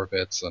Richard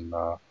Horvitz and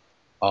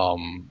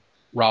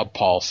Rob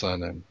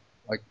Paulson and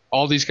like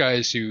all these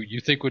guys who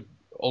you think would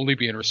only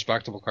be in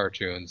respectable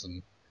cartoons,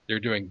 and they're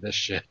doing this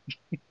shit.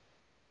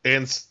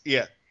 And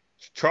yeah,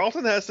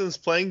 Charlton Heston's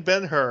playing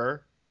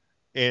Ben-Hur,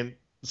 and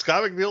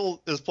Scott McNeil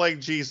is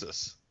playing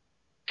Jesus.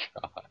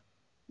 God.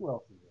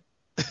 Well.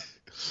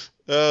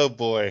 Oh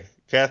boy,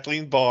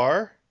 Kathleen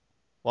Barr,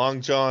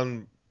 Long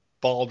John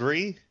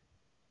Baldry,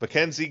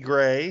 Mackenzie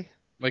Gray.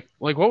 Like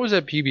what was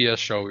that PBS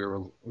show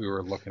we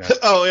were looking at?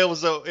 Oh, it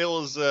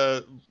was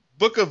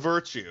Book of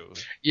Virtue.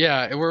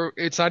 Yeah,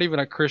 it's not even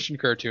a Christian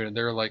cartoon, and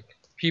there are like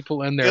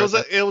people in there.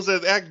 It was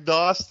an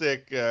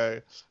agnostic.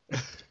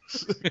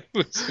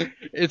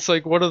 It's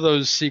like one of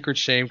those secret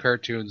shame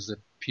cartoons that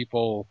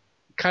people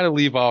kind of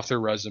leave off their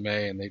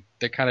resume, and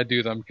they kind of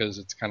do them because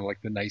it's kind of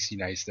like the nicey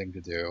nice thing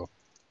to do.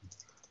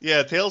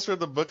 Yeah, Tales from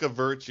the Book of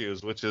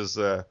Virtues, which is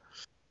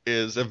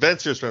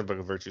Adventures from the Book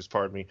of Virtues,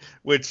 pardon me,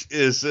 which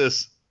is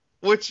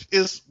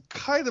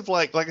kind of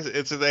like I said,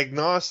 it's an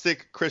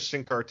agnostic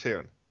Christian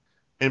cartoon.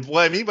 And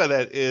what I mean by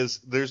that is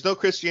there's no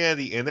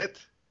Christianity in it.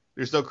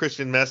 There's no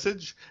Christian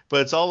message,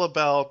 but it's all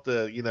about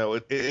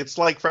it's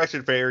like Fresh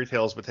and Fairy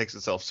Tales, but takes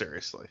itself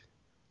seriously.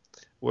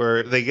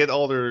 Where they get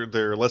all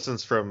their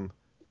lessons from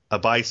a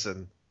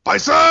bison.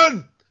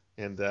 Bison!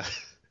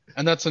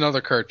 And that's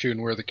another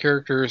cartoon where the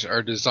characters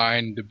are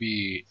designed to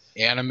be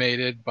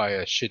animated by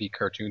a shitty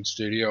cartoon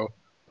studio,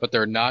 but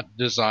they're not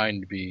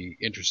designed to be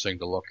interesting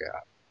to look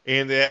at.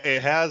 And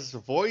it has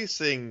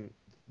voicing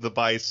the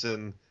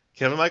bison,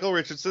 Kevin Michael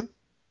Richardson.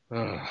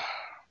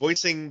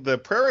 Voicing the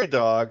prairie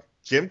dog,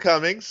 Jim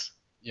Cummings.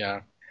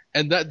 Yeah.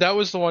 And that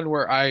was the one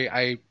where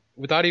I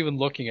without even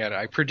looking at it,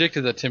 I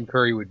predicted that Tim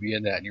Curry would be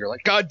in that, and you're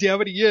like, God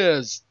damn it, he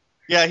is!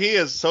 Yeah, he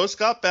is. So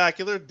Scott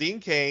Bakula, Dean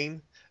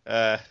Cain,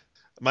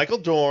 Michael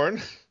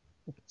Dorn.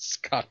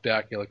 Scott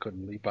Bakula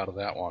couldn't leap out of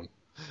that one.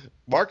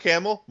 Mark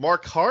Hamill,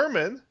 Mark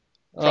Harmon,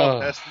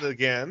 Charlton Heston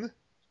again.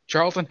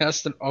 Charlton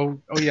Heston. Oh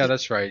yeah,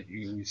 that's right.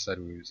 You said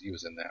he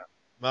was in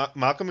that.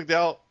 Malcolm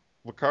McDowell.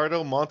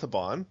 Ricardo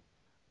Montalban.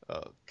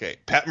 Okay,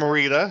 Pat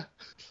Morita,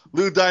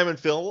 Lou Diamond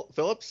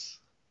Phillips,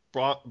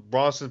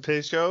 Bronson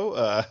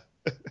Pinchot,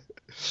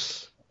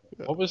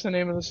 What was the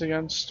name of this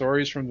again?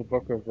 Stories from the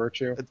Book of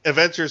Virtue?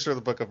 Adventures from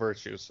the Book of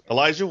Virtues,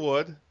 Elijah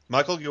Wood,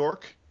 Michael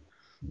York.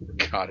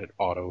 Got it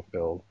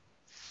auto-filled.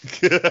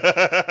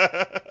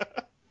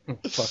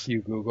 Fuck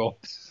you, Google.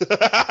 Because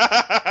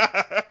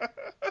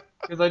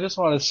I just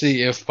want to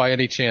see if, by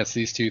any chance,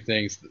 these two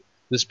things,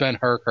 this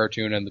Ben-Hur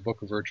cartoon and the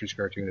Book of Virtues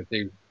cartoon, if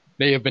they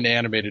may have been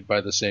animated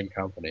by the same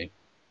company.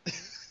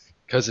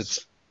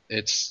 Because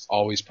it's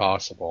always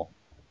possible.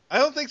 I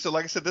don't think so.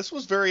 Like I said, this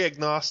was very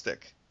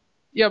agnostic.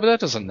 Yeah, but that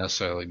doesn't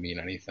necessarily mean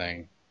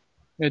anything.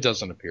 It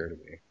doesn't appear to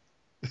be.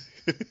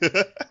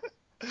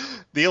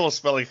 Neil was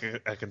spelling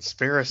a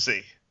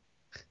conspiracy.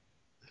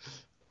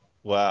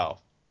 Wow.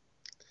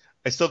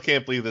 I still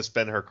can't believe this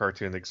Ben-Hur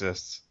cartoon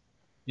exists.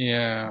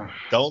 Yeah.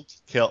 Don't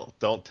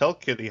tell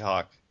Kitty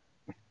Hawk.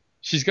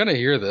 She's gonna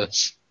hear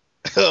this.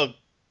 Oh,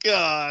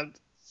 God.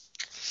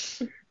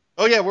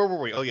 Oh, yeah, where were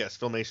we? Oh, yes,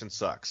 Filmation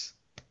sucks.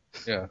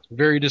 Yeah,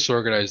 very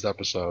disorganized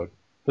episode.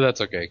 But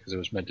that's okay, because it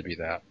was meant to be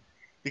that.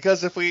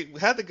 Because if we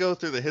had to go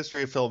through the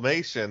history of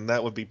Filmation,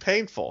 that would be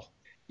painful.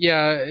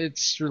 Yeah,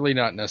 it's really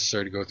not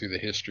necessary to go through the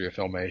history of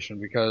Filmation,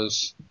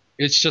 because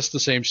it's just the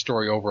same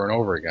story over and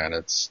over again.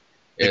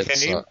 They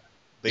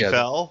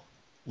fell,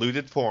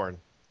 looted porn.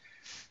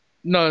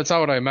 No, that's not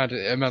what I meant.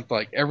 I meant,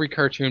 like, every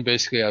cartoon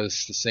basically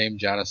has the same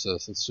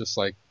genesis. It's just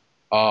like,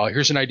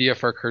 here's an idea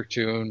for a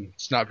cartoon.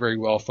 It's not very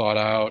well thought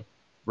out.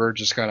 We're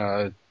just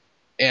gonna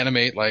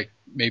animate, like,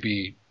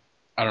 maybe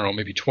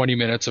 20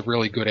 minutes of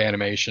really good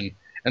animation.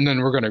 And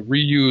then we're gonna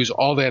reuse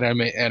all that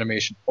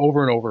animation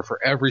over and over for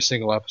every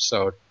single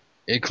episode,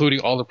 including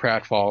all the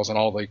pratfalls and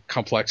all the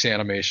complex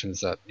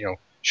animations that,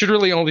 should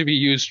really only be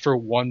used for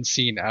one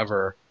scene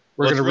ever.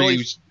 We're gonna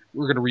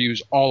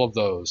reuse all of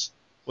those.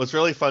 What's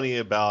really funny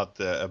about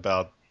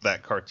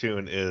that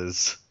cartoon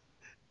is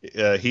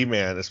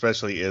He-Man,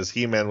 especially, is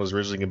He-Man was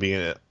originally going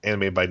to be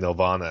animated by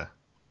Nelvana.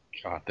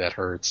 God, that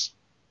hurts.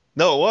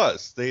 No, it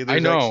was. I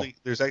know.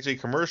 There's actually a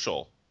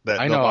commercial that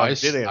I know. Nelvana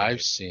did animate.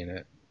 I've seen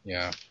it.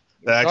 Yeah.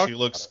 That actually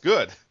looks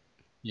good.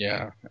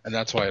 Yeah, and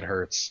that's why it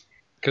hurts.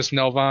 Because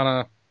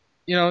Nelvana,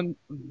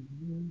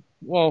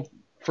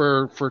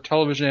 for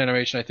television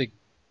animation, I think,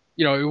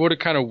 it would have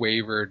kind of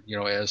wavered,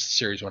 as the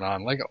series went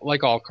on,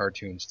 like all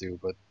cartoons do,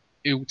 but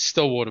it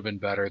still would have been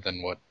better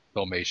than what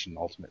Filmation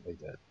ultimately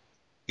did.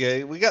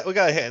 Yeah, we got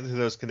to hand to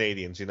those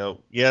Canadians.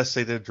 Yes,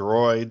 they did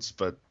droids,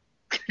 but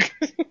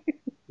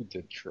Who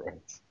did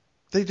droids?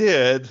 They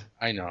did.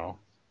 I know,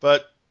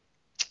 but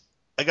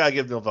I gotta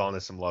give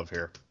Nelvana some love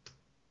here.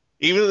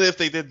 Even if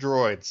they did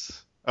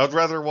droids, I would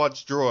rather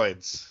watch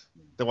droids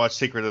than watch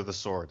Secret of the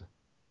Sword.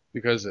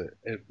 Because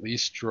at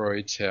least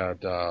droids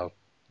had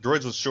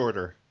droids was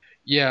shorter.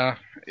 Yeah,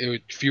 it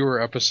had fewer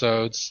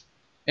episodes.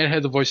 And it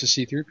had the voice of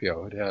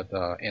C-3PO. It had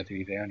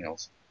Anthony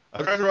Daniels.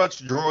 I'd rather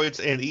watch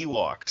droids and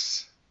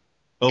Ewoks.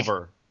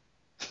 Over.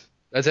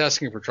 That's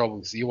asking for trouble,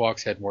 because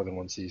Ewoks had more than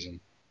one season.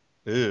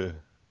 Ew.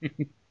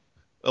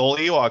 Well,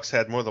 Ewoks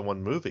had more than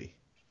one movie.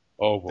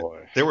 Oh,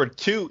 boy. There were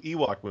 2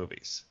 Ewok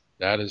movies.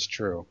 That is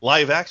true.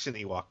 Live-action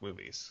Ewok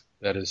movies.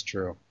 That is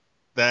true.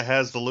 That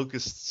has the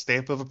Lucas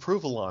stamp of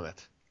approval on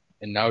it.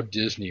 And now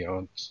Disney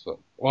owns...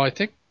 Well, I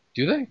think...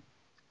 Do they?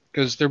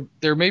 Because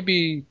there may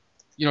be...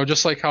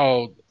 just like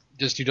how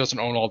Disney doesn't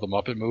own all the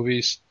Muppet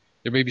movies,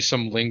 there may be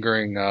some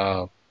lingering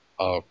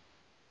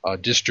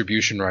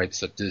distribution rights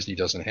that Disney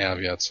doesn't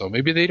have yet, so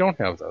maybe they don't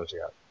have those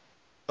yet.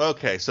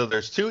 Okay, so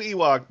there's 2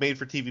 Ewok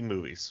made-for-TV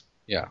movies.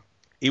 Yeah.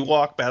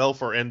 Ewok Battle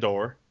for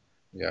Endor.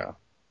 Yeah.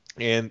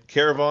 And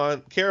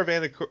Caravan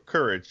of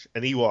Courage,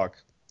 an Ewok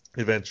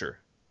adventure.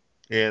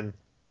 And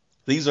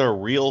these are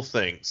real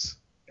things.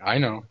 I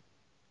know.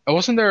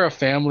 Wasn't there a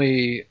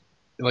family,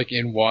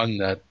 in one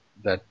that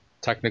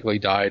technically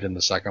died in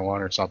the second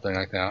one or something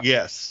like that?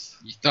 Yes.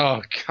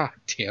 Oh, god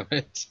damn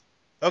it.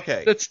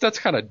 Okay. That's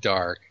kind of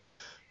dark.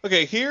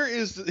 Okay, here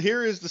is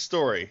the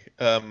story.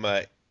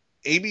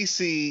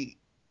 ABC.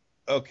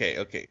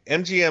 Okay.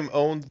 MGM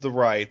owned the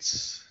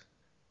rights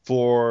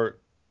for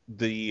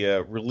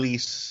the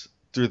release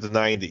through the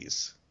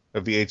 90s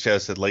of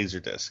VHS and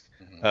Laserdisc.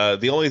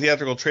 Mm-hmm. The only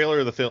theatrical trailer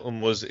of the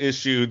film was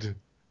issued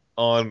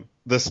on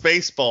the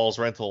Spaceballs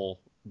rental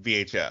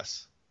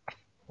VHS.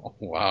 Oh,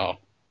 wow.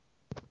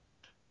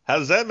 How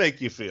does that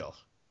make you feel?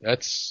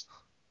 That's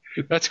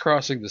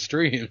crossing the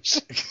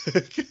streams.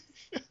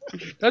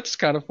 That's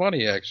kind of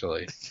funny,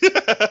 actually.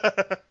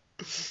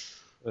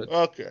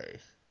 Okay.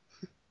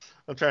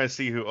 I'm trying to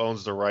see who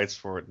owns the rights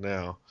for it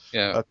now.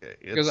 Yeah. Okay.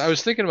 Because I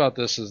was thinking about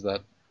this is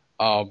that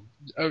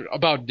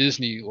about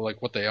Disney,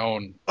 what they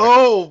own.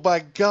 Oh my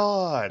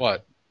God!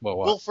 What?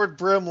 Wilford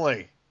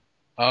Brimley.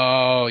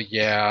 Oh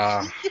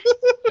yeah,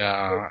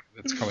 yeah.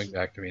 It's coming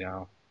back to me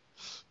now.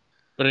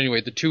 But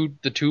anyway, the two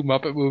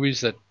Muppet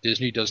movies that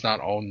Disney does not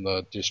own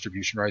the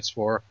distribution rights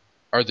for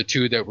are the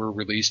 2 that were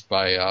released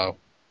by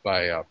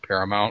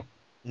Paramount,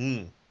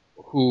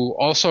 who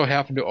also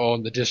happen to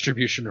own the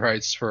distribution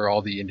rights for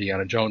all the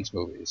Indiana Jones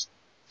movies.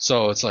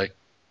 So it's like,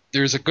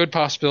 there's a good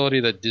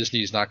possibility that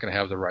Disney's not going to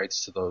have the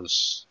rights to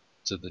those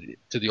to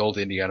the old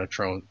Indiana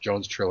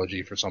Jones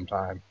trilogy for some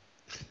time.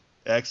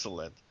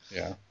 Excellent.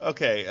 Yeah.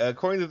 Okay,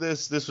 according to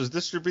this was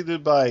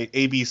distributed by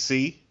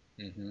ABC,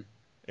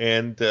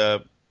 and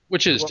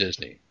which is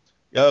Disney.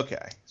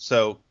 Okay,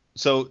 so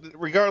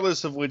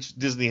regardless of which,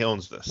 Disney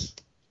owns this.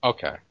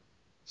 Okay.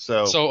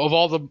 So of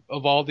all the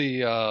of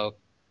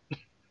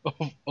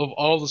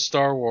all the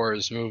Star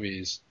Wars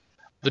movies,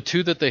 the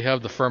two that they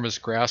have the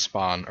firmest grasp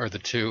on are the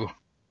two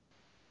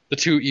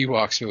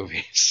Ewoks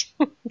movies.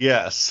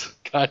 Yes.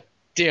 God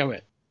damn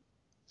it.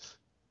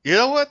 You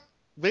know what?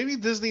 Maybe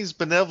Disney's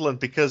benevolent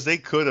because they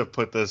could have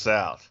put this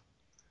out.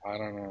 I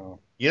don't know.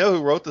 You know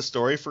who wrote the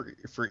story for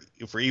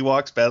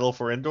Ewoks Battle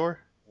for Endor?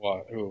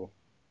 What? Who?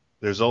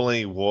 There's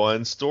only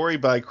one story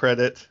by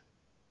credit.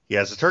 He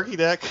has a turkey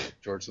neck.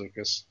 George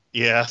Lucas.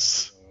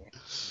 Yes.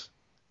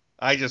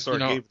 I just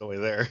sort of gave it away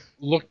there.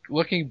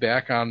 Looking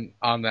back on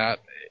that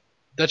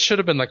should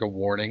have been like a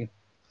warning.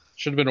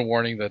 Should have been a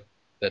warning that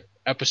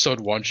episode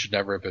 1 should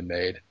never have been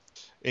made.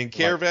 And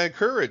Caravan of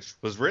Courage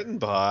was written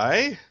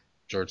by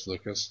George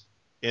Lucas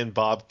and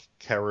Bob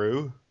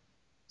Carew.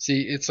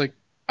 See, it's like,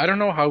 I don't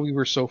know how we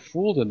were so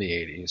fooled in the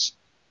 80s.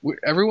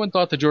 Everyone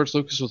thought that George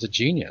Lucas was a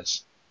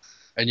genius,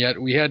 and yet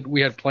we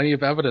had plenty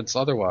of evidence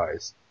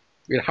otherwise.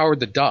 We had Howard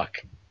the Duck.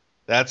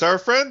 That's our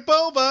friend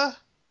Boba.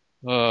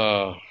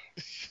 Oh,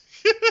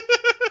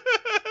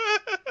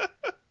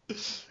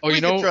 we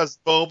can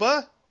trust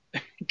Boba.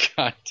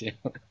 God damn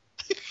it.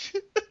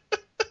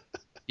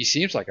 He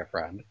seems like a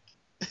friend.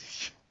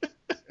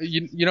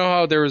 You know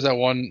how there was that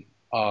one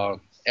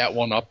At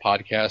One Up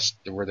podcast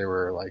where they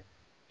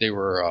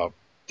were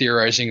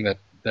theorizing that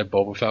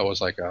Boba Fett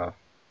was like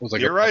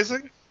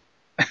theorizing?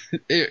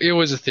 It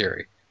was a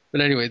theory.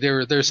 But anyway,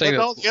 they're saying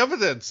that all the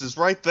evidence is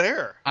right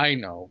there. I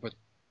know, but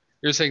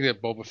they're saying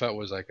that Boba Fett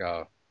was like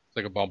a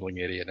bumbling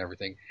idiot and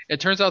everything. It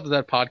turns out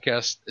that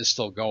podcast is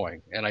still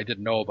going, and I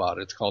didn't know about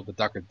it. It's called the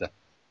Duck of Death.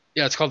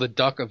 Yeah, it's called the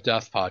Duck of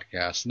Death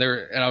podcast.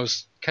 And I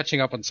was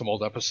catching up on some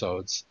old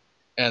episodes,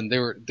 and they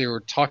were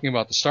talking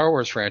about the Star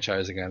Wars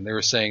franchise again. They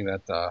were saying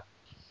that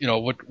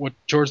what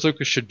George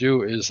Lucas should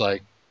do is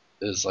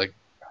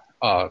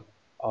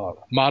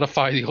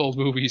modify the old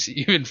movies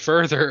even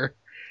further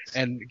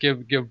and give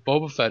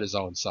Boba Fett his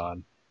own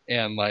son.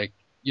 And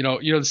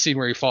the scene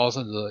where he falls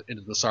into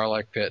the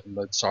Sarlacc pit and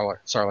the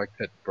Sarlacc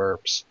pit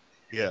burps.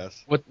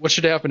 Yes. What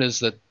should happen is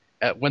that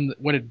when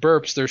it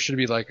burps, there should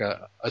be like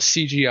a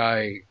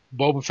CGI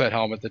Boba Fett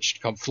helmet that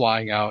should come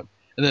flying out,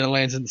 and then it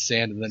lands in the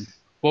sand, and then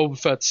Boba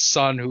Fett's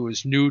son, who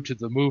is new to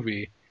the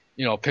movie,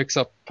 picks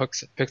up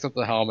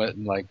the helmet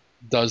and like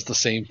does the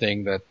same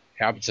thing that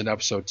happens in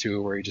episode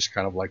 2, where he just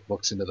kind of like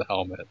looks into the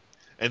helmet,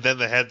 and then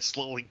the head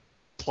slowly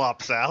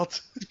plops out.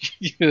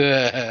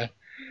 Yeah.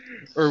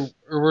 Or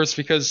worse,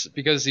 because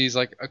he's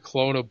like a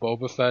clone of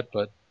Boba Fett,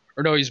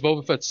 he's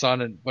Boba Fett's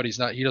son, but he's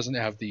not. He doesn't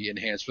have the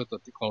enhancement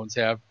that the clones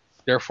have.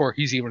 Therefore,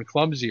 he's even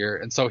clumsier,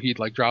 and so he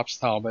like drops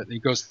the helmet and he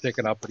goes to pick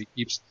it up, but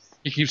he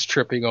keeps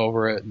tripping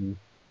over it. And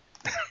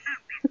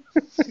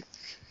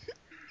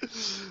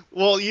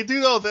well, you do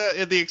know that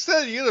in the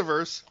extended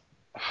universe.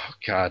 Oh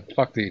God,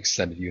 fuck the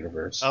extended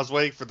universe. I was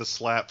waiting for the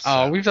slap.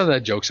 Oh, we've done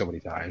that joke so many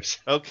times.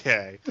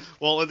 Okay,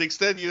 well, in the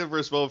extended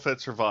universe, Boba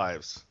Fett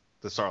survives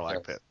the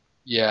Sarlacc pit.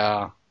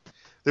 Yeah.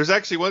 There's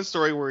actually one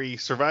story where he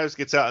survives,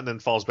 gets out, and then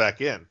falls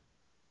back in.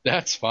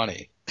 That's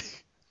funny.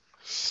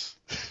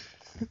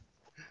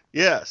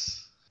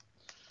 Yes.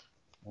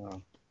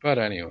 But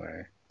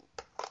anyway,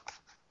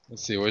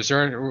 let's see. Was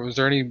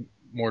there any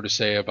more to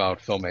say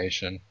about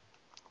Filmation?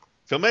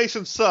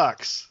 Filmation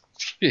sucks.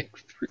 It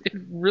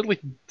really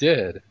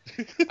did.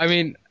 I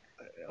mean,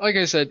 like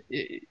I said,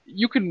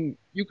 you can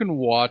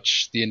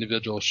watch the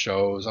individual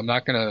shows. I'm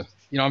not gonna,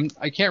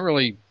 I can't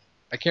really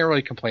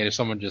complain if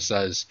someone just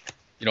says,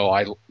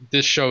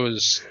 this show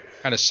is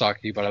kind of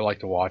sucky, but I like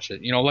to watch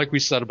it. Like we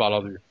said about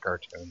other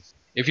cartoons.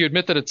 If you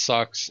admit that it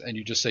sucks and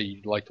you just say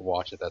you'd like to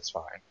watch it, that's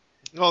fine.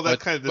 Well,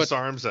 that kind of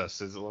disarms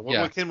us.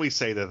 What can we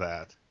say to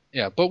that?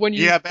 Yeah, but when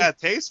you have bad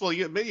taste, well,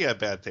 you admit you have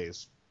bad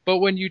taste. But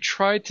when you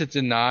try to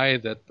deny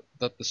that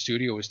the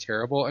studio was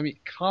terrible, I mean,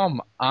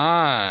 come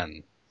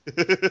on,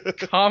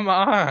 come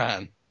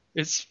on,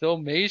 it's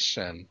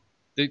Filmation.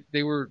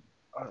 They were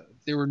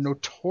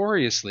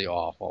notoriously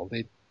awful.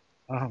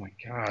 Oh my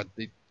God,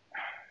 did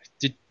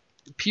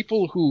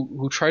people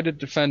who tried to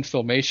defend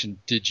Filmation,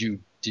 did you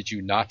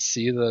not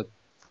see the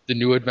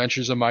New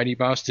Adventures of Mighty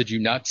Mouse? Did you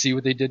not see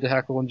what they did to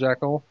Heckle and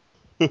Jekyll?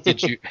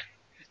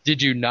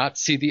 Did you not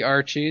see the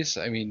Archies?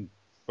 I mean,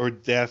 or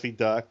Daffy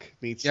Duck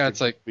meets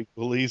it's like Big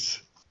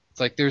Bullies. It's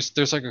like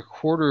there's like a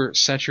quarter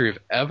century of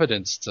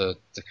evidence to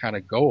kind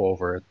of go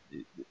over.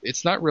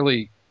 It's not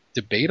really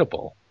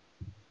debatable.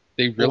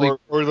 They really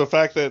or the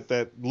fact that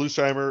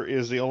Bluesheimer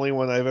is the only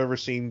one I've ever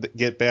seen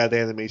get bad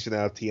animation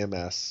out of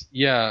TMS.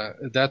 Yeah,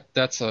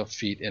 that's a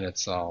feat in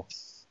itself.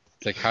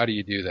 It's like, how do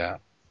you do that?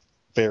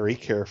 Very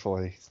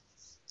carefully.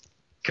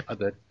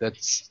 God, that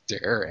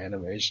stare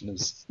animation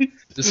is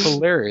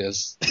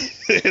hilarious.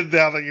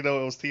 Now that you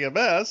know it was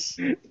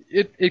TMS,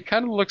 it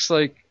kind of looks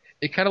like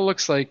it kind of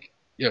looks like,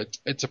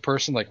 it's a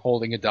person like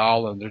holding a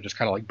doll and they're just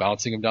kind of like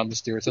bouncing him down the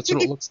stairs. That's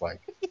what it looks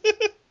like.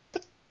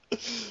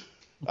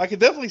 I can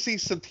definitely see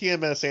some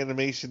TMS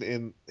animation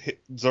in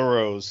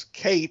Zorro's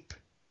cape.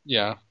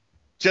 Yeah.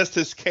 Just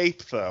his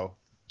cape, though.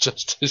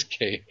 Just his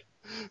cape.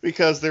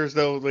 Because there's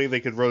no way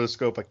they could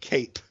rotoscope a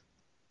cape.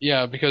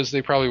 Yeah, because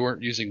they probably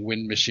weren't using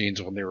wind machines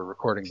when they were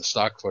recording the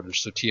stock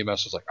footage, so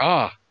TMS was like,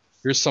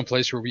 here's some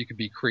place where we could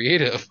be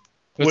creative.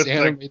 Let's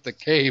animate the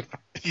cape.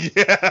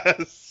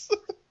 Yes.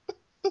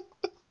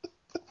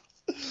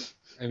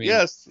 I mean,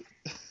 yes.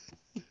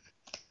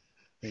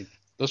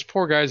 Those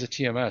poor guys at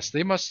TMS,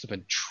 they must have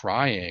been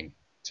trying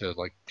to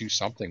like do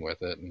something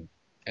with it,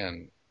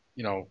 and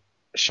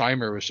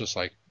Scheimer was just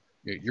like,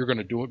 you're going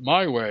to do it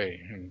my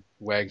way, and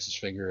wags his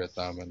finger at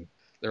them, and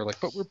they're like,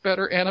 but we're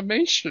better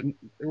animators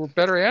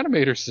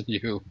than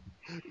you.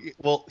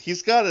 Well, he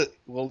had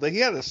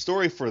a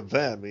story for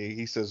them.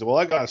 He says, well,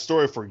 I got a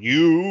story for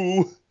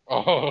you.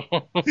 Oh,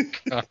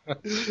 God.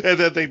 and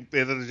then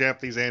the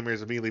Japanese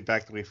animators immediately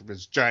backed away from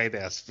his giant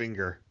ass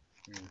finger.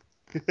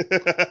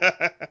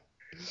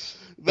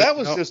 That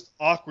was just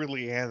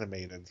awkwardly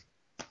animated.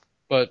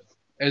 But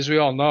as we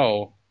all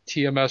know,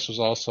 TMS was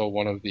also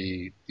one of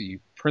the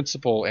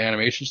principal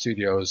animation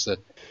studios that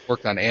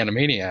worked on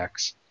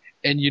Animaniacs.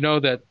 And you know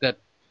that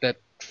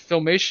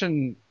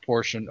Filmation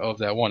portion of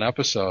that one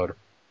episode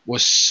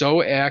was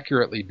so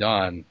accurately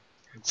done.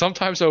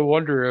 Sometimes I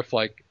wonder if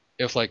the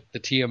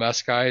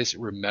TMS guys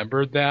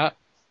remembered that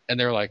and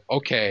they're like,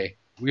 okay,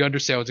 we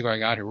understand what's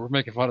going on here. We're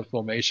making fun of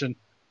Filmation.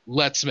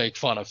 Let's make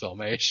fun of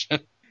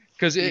Filmation.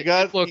 Because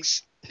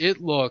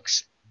it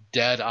looks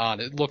dead on.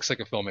 It looks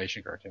like a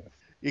Filmation cartoon.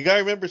 You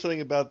gotta remember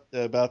something about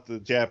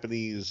the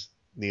Japanese,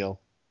 Neil.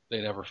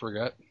 They never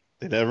forget.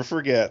 They never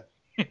forget.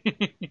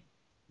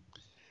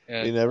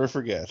 They never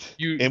forget.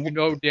 You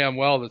know damn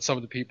well that some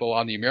of the people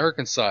on the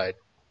American side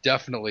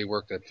definitely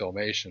worked at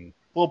Filmation.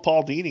 Well,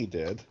 Paul Dini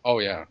did. Oh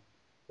yeah,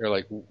 they're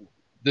like,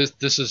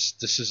 this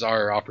is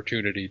our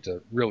opportunity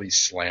to really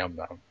slam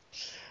them.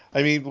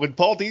 I mean, when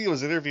Paul Dini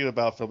was interviewed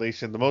about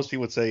Filmation, the most he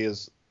would say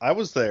is, "I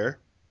was there."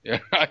 Yeah,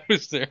 I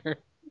was there.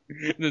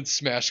 And then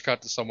smash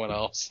cut to someone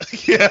else.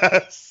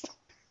 Yes.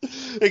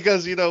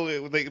 Because,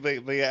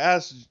 they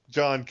asked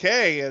John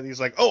Kay, and he's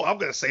like, oh, I'm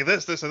going to say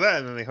this, this, and that,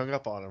 and then they hung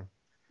up on him.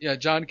 Yeah,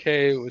 John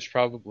Kay was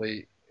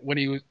probably,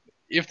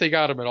 if they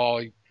got him at all,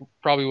 he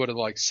probably would have,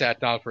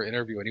 sat down for an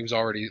interview, and he was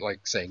already,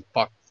 saying,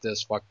 fuck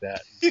this, fuck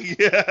that.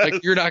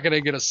 Yes. You're not going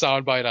to get a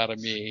soundbite out of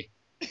me.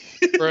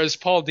 Whereas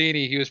Paul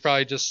Dini, he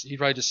probably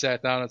just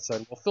sat down and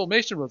said, well,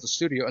 Filmation was a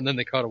studio, and then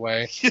they cut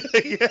away.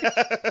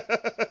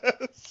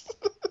 Yes.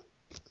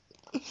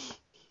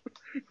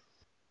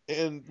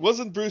 And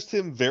wasn't Bruce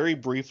Timm very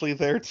briefly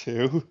there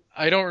too?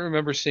 I don't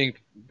remember seeing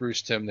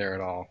Bruce Timm there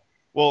at all.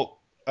 Well,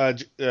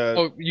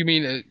 you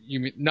mean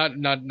not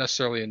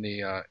necessarily in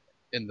the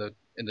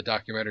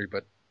documentary,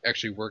 but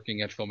actually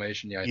working at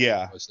Filmation? Yeah, I think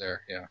I was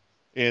there. Yeah,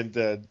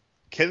 and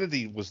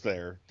Kennedy was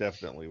there.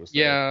 Definitely was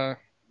there.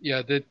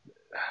 Yeah.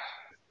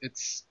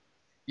 It's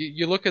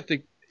you look at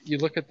the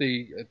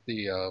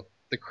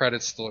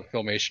credits to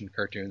Filmation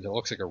cartoons. It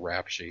looks like a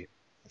rap sheet.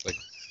 It's like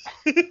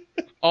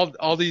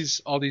all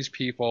these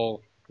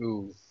people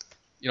who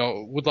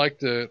would like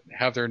to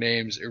have their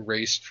names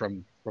erased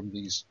from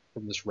this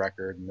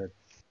record, and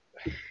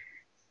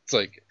it's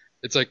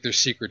like their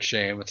secret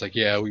shame. It's like,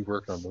 yeah, we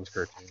worked on those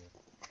cartoons.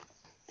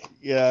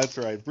 Yeah, that's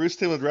right. Bruce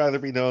Timm would rather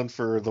be known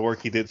for the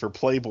work he did for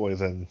Playboy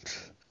than.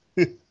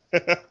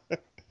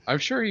 I'm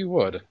sure he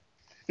would.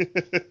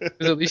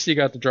 Because at least he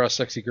got to draw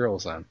sexy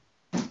girls on.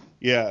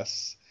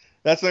 Yes.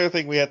 That's another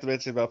thing we have to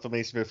mention about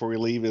Filmation before we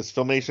leave is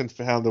Filmation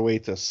found a way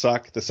to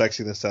suck the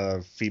sexiness out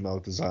of female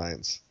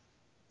designs.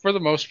 For the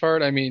most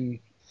part, I mean,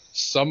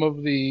 some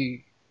of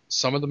the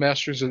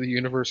Masters of the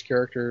Universe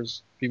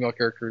characters, female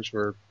characters,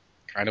 were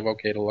kind of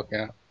okay to look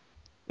at.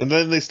 And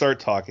then they start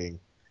talking.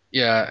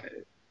 Yeah,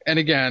 and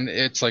again,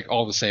 it's like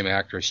all the same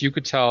actress. You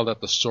could tell that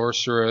the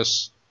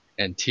Sorceress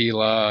and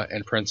Tila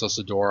and Princess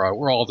Adora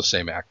were all the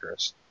same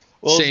actress.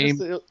 Well,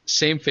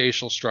 same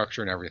facial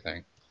structure and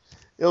everything.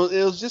 It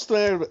was just a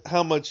matter of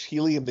how much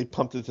helium they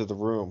pumped into the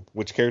room,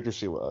 which character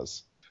she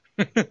was.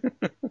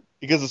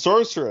 Because the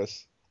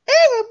Sorceress,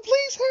 Adam,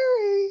 please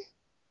hurry.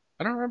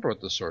 I don't remember what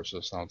the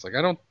Sorceress sounds like.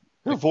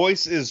 Her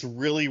voice is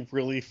really,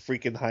 really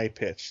freaking high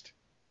pitched.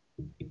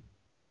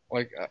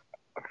 Like,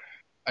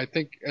 I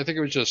think it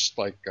was just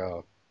like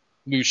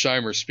Lou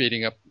Scheimer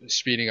speeding up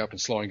and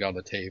slowing down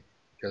the tape,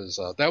 because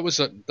that was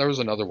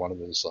another one of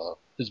his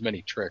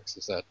many tricks,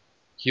 is that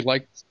he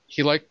liked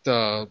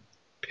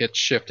pitch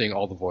shifting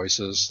all the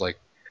voices, like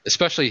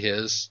especially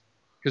his,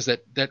 because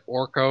that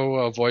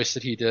Orko voice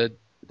that he did,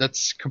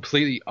 that's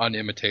completely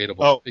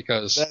unimitatable. Oh,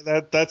 because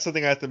that's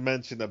something I have to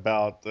mention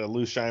about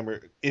Lou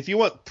Scheimer. If you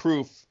want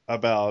proof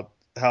about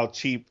how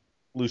cheap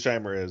Lou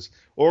Scheimer is,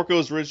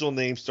 Orko's original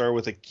name started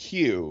with a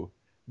Q,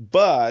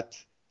 but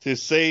to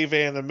save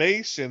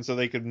animation so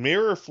they could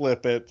mirror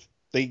flip it,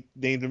 they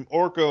named him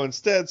Orko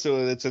instead,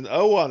 so it's an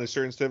O on his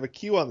shirt instead of a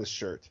Q on his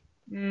shirt.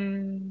 I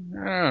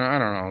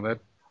don't know.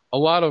 A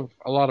lot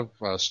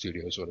of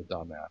studios would have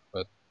done that,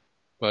 but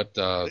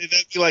That'd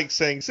be like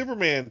saying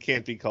Superman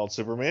can't be called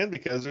Superman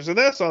because there's an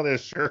S on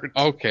his shirt.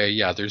 okay,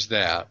 yeah, there's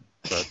that.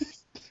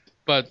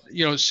 But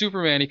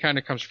Superman, he kind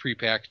of comes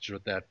prepackaged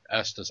with that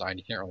S design.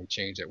 You can't really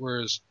change it.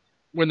 Whereas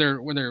when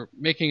they're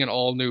making an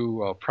all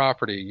new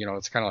property,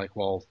 it's kind of like,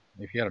 well,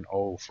 if you had an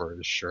O for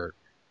his shirt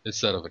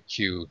instead of a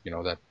Q,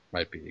 that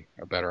might be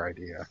a better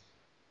idea.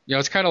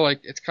 It's kind of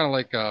like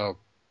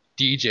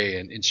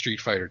DJ in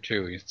Street Fighter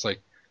 2. It's like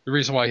the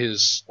reason why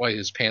his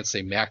pants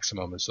say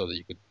Maximum is so that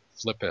you could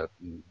flip it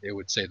and it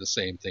would say the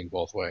same thing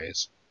both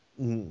ways.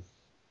 Mm-hmm.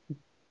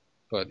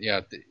 But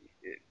yeah,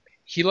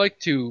 he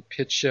liked to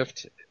pitch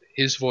shift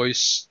his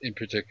voice in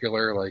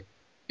particular. Like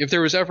if there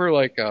was ever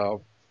like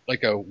a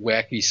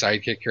wacky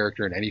sidekick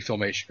character in any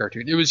Filmation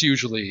cartoon, it was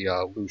usually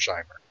Lou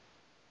Scheimer.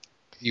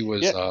 He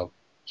was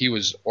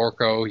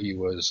Orko. He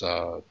was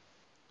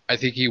I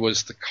think he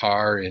was the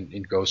car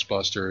in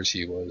Ghostbusters.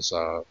 He was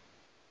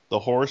the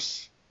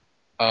horse.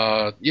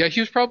 Yeah, he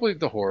was probably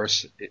the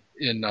horse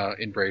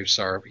in Brave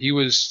Star. He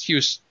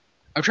was.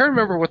 I'm trying to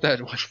remember what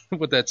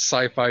that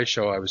sci-fi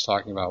show I was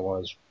talking about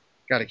was.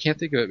 God, I can't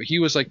think of it. But he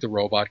was like the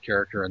robot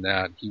character in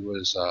that. He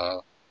was,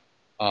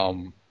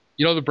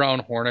 the Brown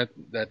Hornet,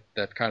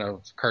 that kind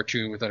of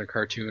cartoon within a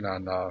cartoon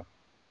on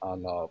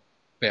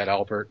Bad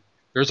Albert.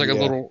 There's like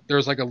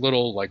a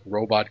little like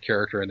robot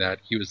character in that.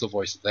 He was the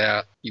voice of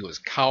that. He was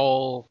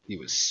Cowl. He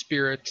was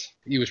Spirit.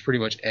 He was pretty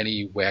much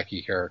any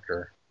wacky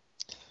character.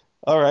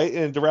 All right,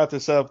 and to wrap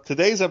this up,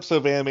 today's episode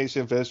of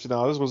Animation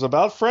Aficionados was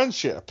about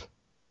friendship.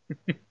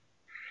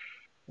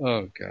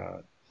 Oh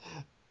God.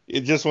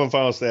 Just one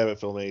final stab at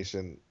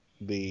Filmation.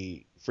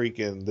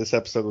 This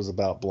episode was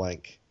about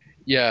blank.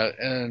 Yeah,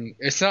 and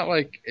it's not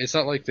like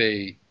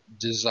they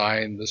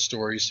designed the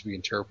stories to be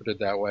interpreted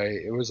that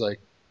way. It was like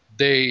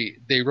they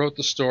wrote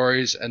the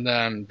stories and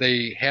then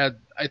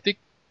I think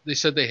they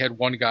said they had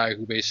one guy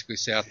who basically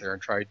sat there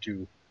and tried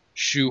to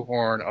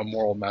shoehorn a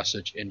moral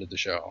message into the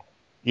show.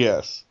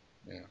 Yes.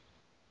 Yeah.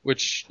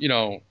 Which,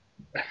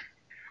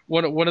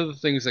 one of the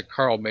things that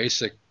Carl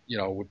Masick,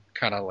 would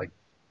kind of like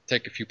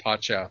take a few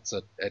pot shots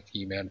at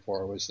He-Man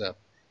for was that,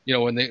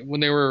 when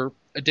they were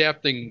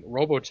adapting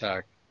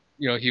Robotech,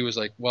 he was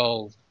like,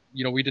 well,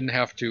 we didn't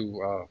have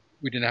to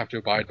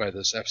abide by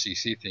this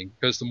FCC thing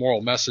because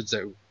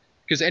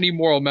any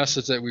moral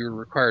message that we were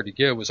required to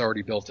give was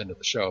already built into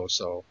the show.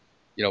 So,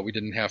 we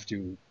didn't have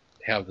to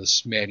have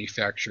this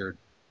manufactured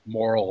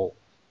moral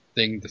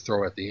thing to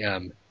throw at the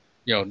end.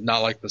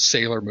 Not like the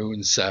Sailor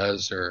Moon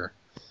says or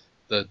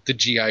the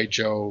G.I.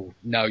 Joe,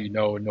 now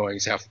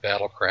knowing's half the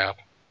battle crap.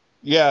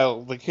 Yeah,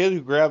 the kid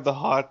who grabbed the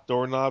hot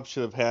doorknob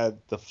should have had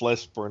the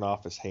flesh burn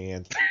off his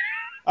hand.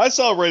 I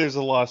saw Raiders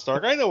of the Lost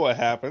Ark. I know what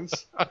happens.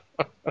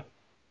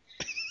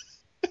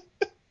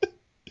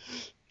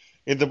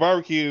 And the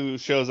barbecue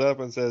shows up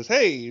and says,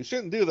 "Hey, you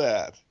shouldn't do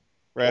that."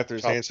 Right after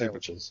his hand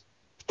sandwiches.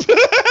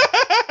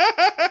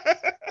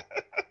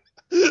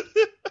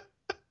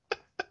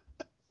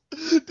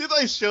 Did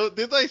I show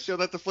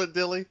that to Flint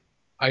Dilly?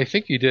 I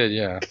think you did,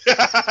 yeah.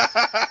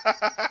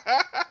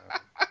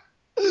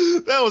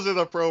 That was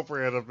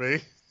inappropriate of me.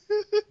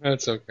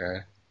 That's okay.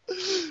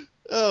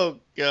 Oh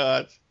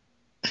God.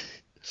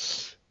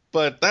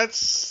 But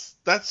that's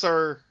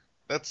our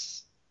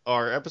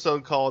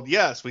episode called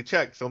Yes, We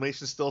Checked.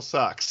 Filmation Still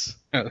Sucks.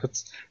 Yeah,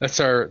 that's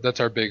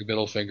our big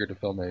middle finger to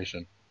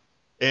Filmation.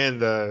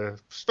 And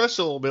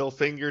special middle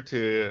finger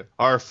to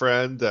our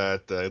friend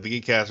at the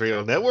Geekcast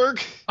Radio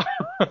Network.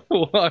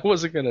 Well, I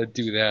wasn't gonna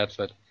do that,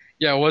 but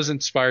yeah, I was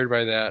inspired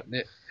by that,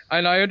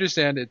 and I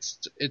understand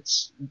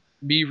it's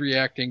me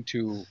reacting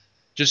to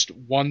just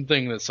one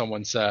thing that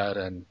someone said,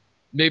 and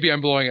maybe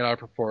I'm blowing it out of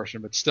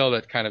proportion, but still,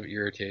 that kind of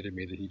irritated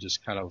me that he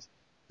just kind of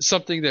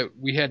something that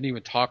we hadn't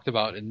even talked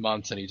about in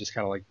months, and he just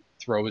kind of like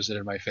throws it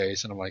in my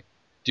face, and I'm like,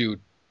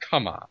 dude,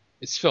 come on,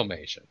 it's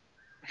Filmation.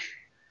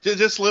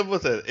 Just live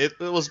with it. It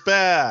was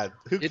bad.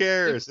 Who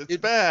cares? It's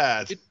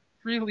bad. It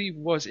really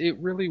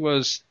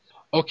was.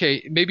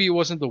 Okay, maybe it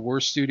wasn't the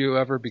worst studio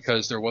ever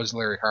because there was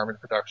Larry Harmon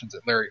Productions,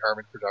 and Larry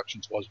Harmon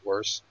Productions was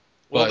worse.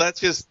 Well, that's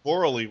just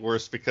morally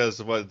worse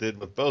because of what it did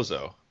with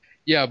Bozo.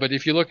 Yeah, but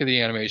if you look at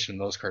the animation in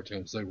those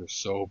cartoons, they were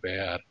so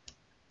bad.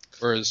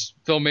 Whereas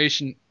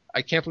Filmation,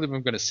 I can't believe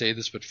I'm going to say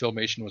this, but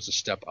Filmation was a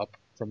step up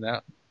from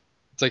that.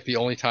 It's like the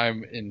only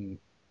time in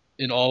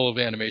all of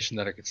animation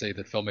that I could say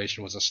that Filmation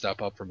was a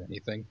step up from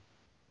anything.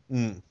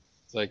 Mm.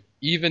 It's like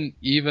even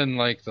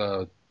like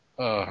the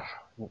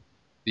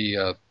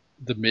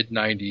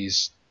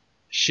mid-90s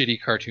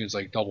shitty cartoons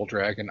like Double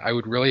Dragon, I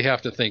would really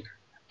have to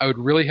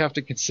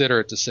consider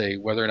it to say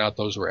whether or not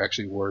those were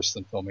actually worse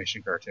than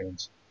Filmation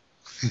cartoons.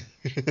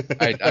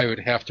 I would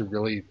have to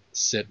really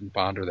sit and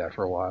ponder that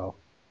for a while.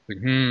 Like,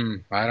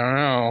 I don't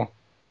know.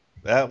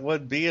 That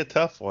would be a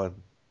tough one.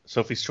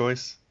 Sophie's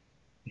Choice?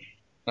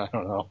 I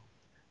don't know.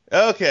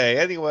 Okay,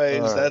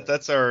 anyways,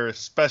 that's our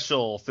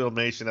special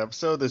Filmation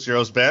episode. This is your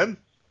host, Ben.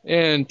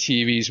 And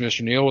TV's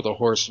Mr. Neil with a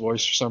hoarse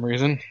voice for some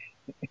reason.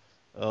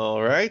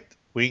 All right,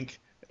 wink.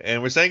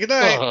 And we're saying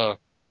goodnight.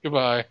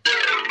 Goodbye.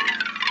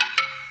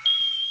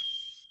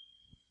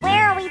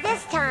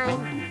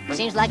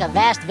 Seems like a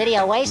vast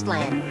video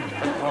wasteland.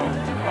 Ho,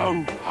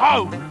 ho,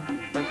 ho!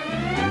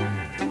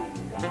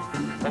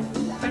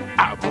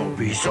 I'm gonna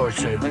be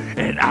Sorson,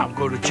 and I'm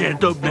gonna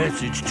chant the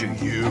message to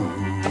you.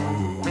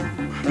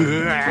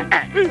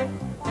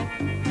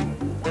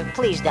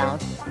 Please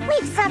don't.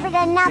 We've suffered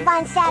enough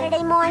on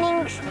Saturday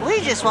mornings. We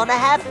just want to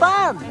have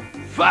fun.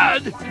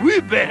 Fun?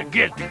 We better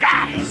get the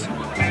guys.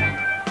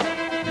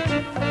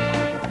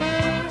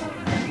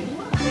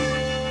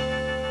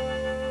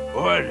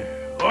 Order!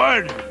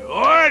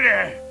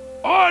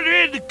 Order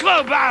in the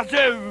clubhouse,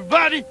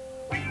 everybody!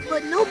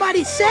 But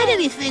nobody said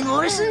anything,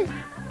 Orson.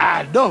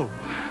 I know.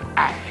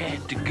 I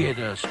had to get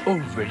us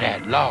over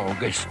that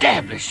long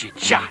establishing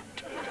shot.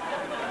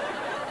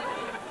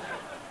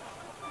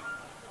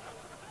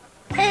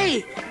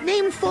 Hey,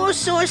 name 4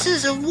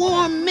 sources of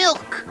warm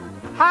milk.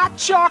 Hot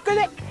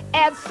chocolate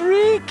and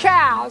 3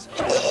 cows.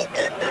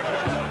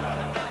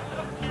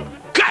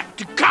 Got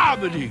the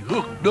comedy,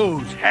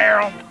 hook-nosed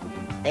Harold.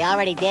 They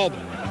already did.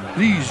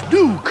 These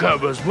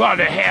newcomers want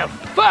to have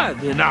fun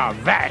in our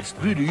vast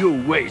video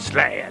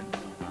wasteland.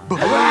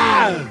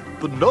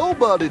 But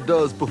nobody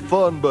does for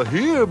fun but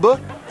here,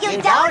 but...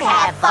 You don't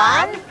have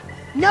fun?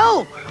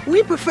 No,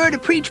 we prefer to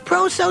preach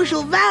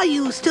pro-social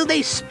values till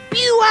they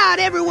spew out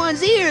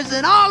everyone's ears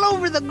and all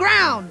over the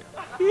ground.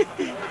 3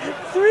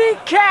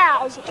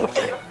 cows.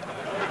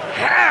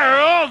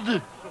 Harold!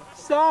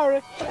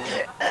 Sorry.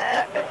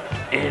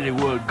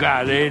 Anyone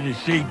got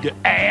anything to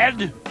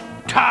add?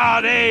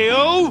 Todd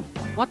A.O.?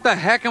 What the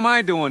heck am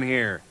I doing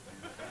here?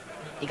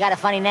 You got a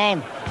funny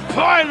name.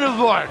 Point of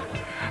order.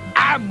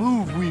 I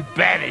move we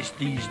banish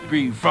these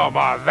 3 from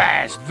our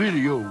vast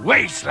video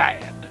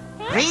wasteland.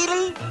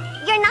 Really?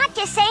 You're not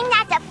just saying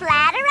that to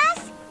flatter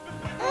us?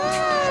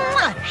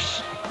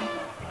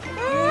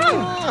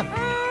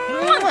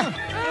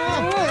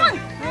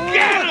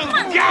 Get 'em,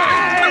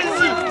 guys!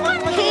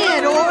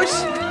 Can't,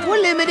 Ors.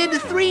 We're limited to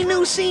 3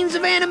 new scenes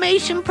of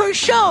animation per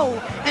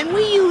show, and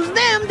we use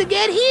them to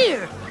get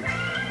here.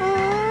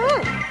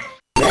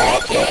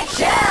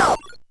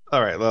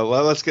 All right,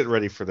 let's get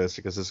ready for this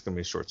because this is going to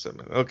be a short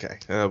segment. Okay.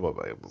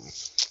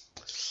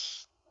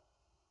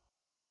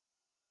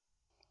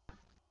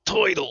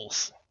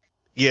 Turtles.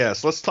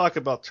 Yes, let's talk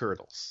about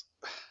turtles.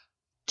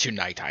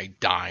 Tonight I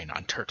dine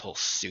on turtle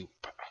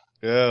soup.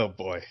 Oh,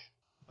 boy.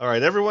 All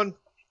right, everyone,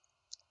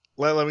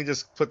 let me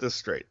just put this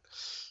straight.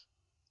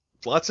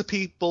 Lots of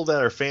people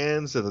that are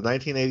fans of the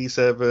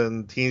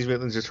 1987 Teenage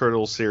Mutant Ninja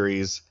Turtles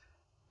series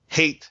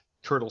hate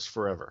Turtles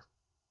Forever.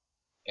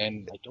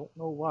 And I don't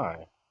know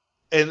why.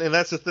 And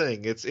that's the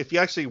thing. It's if you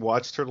actually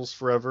watch Turtles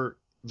Forever,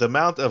 the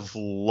amount of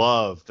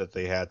love that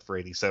they had for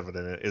 87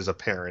 in it is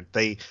apparent.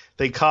 They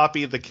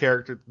copied the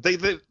character.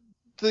 The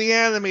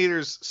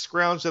animators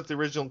scrounged up the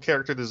original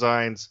character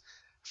designs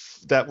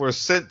that were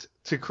sent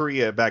to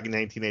Korea back in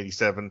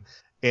 1987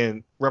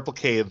 and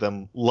replicated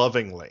them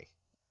lovingly.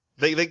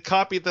 They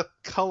copied the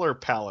color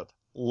palette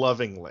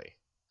lovingly.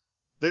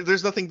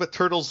 There's nothing but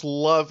Turtles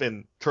love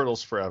in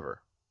Turtles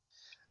Forever.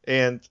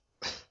 And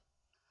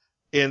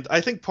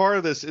I think part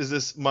of this is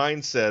this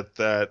mindset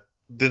that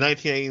the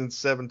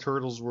 1987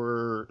 Turtles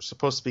were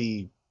supposed to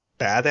be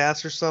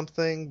badass or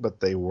something,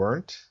 but they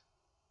weren't.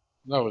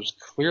 No, it was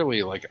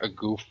clearly like a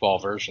goofball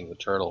version of the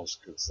Turtles,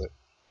 because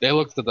they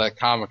looked at that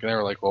comic and they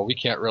were like, well, we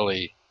can't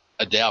really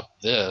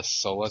adapt this,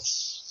 so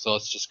let's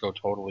just go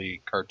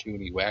totally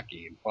cartoony,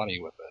 wacky, and funny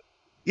with it.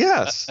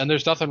 Yes. And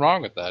there's nothing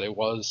wrong with that. It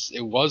was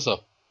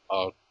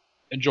a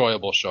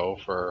enjoyable show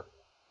for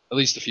at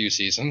least a few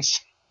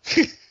seasons.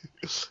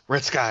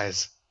 Red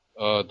Skies.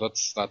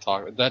 Let's not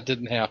talk. That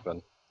didn't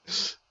happen.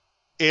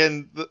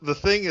 And the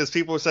thing is,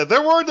 people said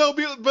there were no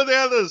mutant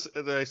bananas,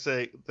 and I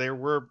say there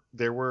were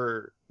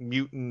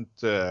mutant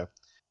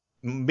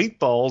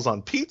meatballs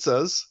on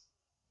pizzas.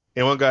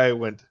 And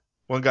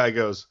one guy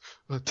goes,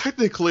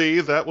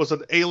 technically that was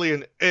an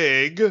alien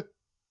egg.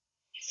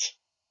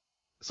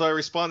 So I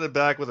responded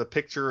back with a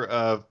picture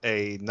of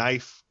a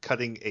knife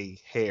cutting a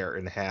hair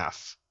in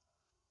half.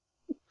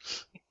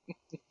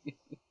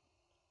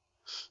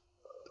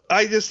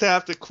 I just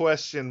have to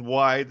question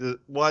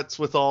what's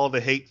with all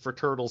the hate for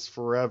Turtles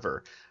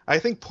Forever. I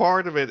think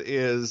part of it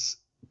is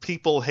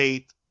people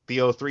hate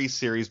the 03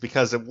 series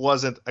because it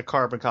wasn't a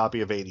carbon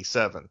copy of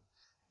 87.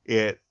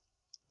 It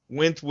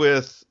went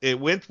with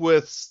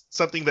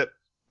something that,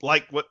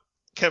 like what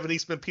Kevin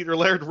Eastman, Peter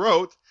Laird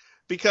wrote,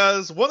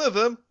 because one of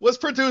them was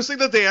producing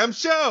the damn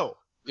show.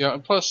 Yeah,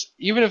 and plus,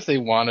 even if they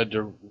wanted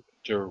to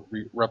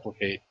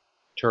replicate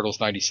Turtles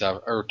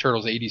 97 or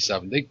Turtles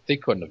 87, they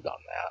couldn't have done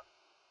that.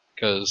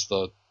 Because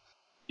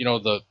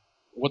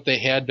what they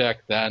had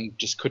back then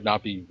just could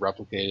not be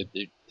replicated.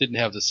 They didn't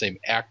have the same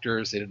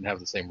actors, they didn't have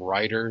the same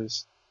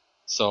writers,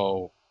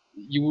 so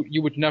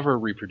you would never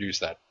reproduce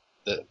that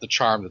the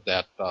charm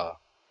that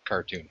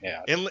cartoon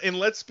had. And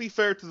let's be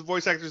fair to the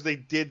voice actors they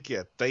did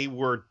get; they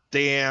were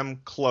damn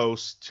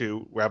close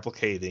to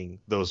replicating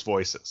those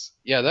voices.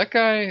 Yeah, that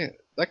guy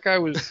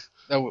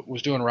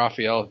was doing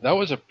Raphael. That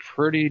was a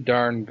pretty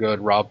darn good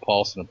Rob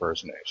Paulson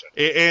impersonation.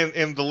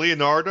 And the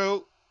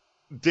Leonardo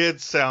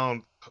did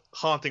sound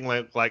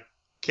hauntingly like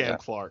Cam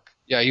Clark.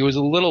 Yeah, he was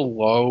a little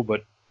low,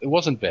 but it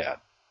wasn't bad.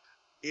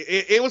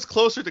 It was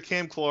closer to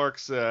Cam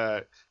Clark's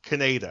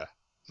Kaneda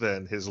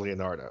than his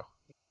Leonardo.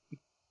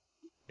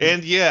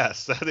 And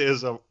yes, that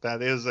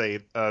is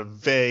a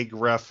vague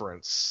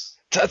reference.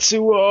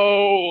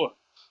 Tetsuo!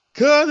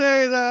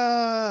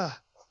 Kaneda!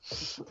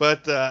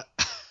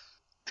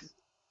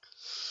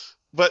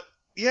 But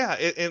yeah,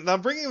 and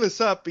I'm bringing this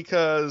up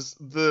because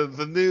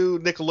the new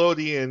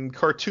Nickelodeon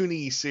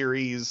cartoony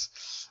series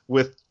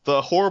with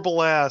the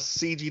horrible ass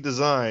CG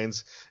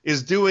designs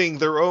is doing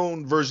their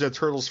own version of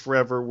Turtles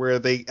Forever, where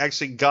they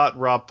actually got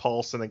Rob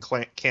Paulson and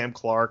Cam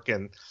Clark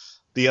and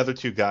the other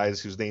two guys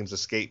whose names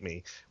escape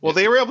me. Well,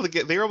 they were able to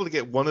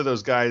get one of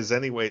those guys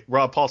anyway,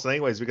 Rob Paulson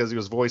anyways, because he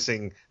was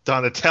voicing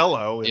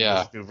Donatello in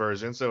this new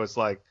version. So it's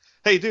like,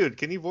 hey dude,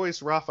 can you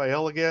voice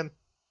Raphael again?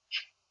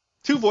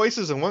 2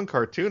 voices in one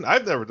cartoon?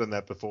 I've never done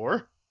that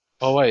before.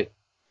 Oh wait,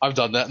 I've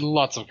done that in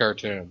lots of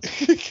cartoons.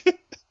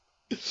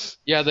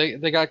 Yeah,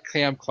 they got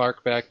Cam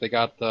Clark back. They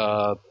got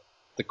the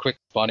Quick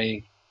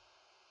Bunny.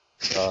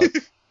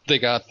 They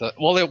got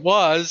it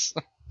was.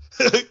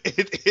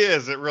 It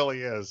is. It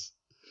really is.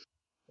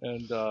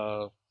 And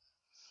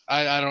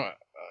I don't.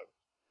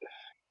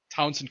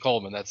 Townsend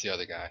Coleman, that's the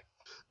other guy.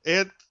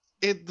 And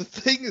the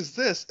thing is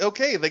this.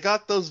 Okay, they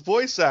got those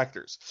voice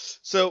actors.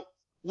 So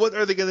what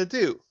are they going to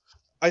do?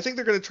 I think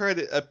they're going to try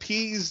to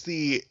appease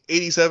the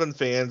 87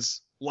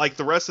 fans like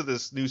the rest of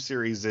this new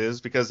series is,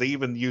 because they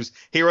even use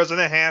Heroes in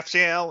a Half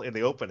Shell in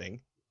the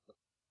opening.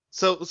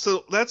 So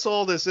that's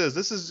all this is.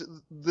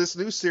 This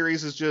new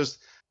series is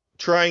just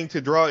trying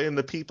to draw in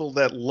the people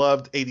that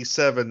loved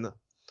 87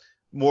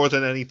 more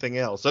than anything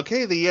else.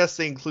 Okay, they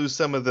include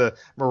some of the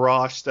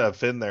Mirage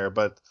stuff in there,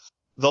 but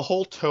the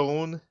whole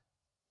tone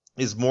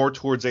is more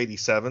towards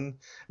 87.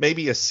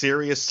 Maybe a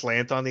serious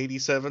slant on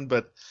 87,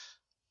 but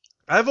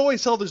I've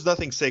always held there's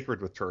nothing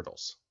sacred with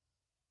Turtles.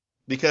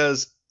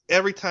 Because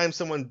every time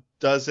someone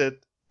does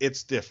it,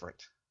 it's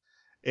different.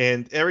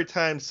 And every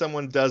time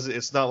someone does it,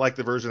 it's not like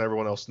the version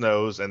everyone else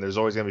knows, and there's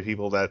always going to be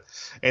people that...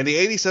 And the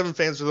 87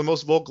 fans are the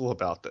most vocal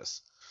about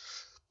this.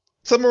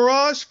 Some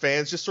Mirage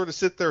fans just sort of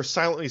sit there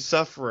silently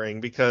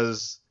suffering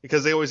because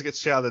they always get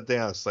shouted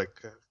down. It's like,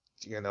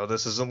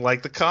 this isn't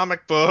like the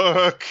comic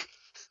book.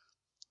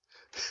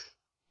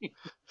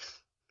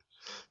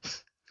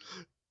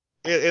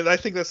 And I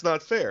think that's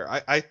not fair.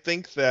 I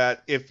think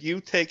that if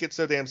you take it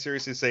so damn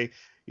seriously, say,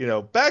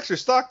 Baxter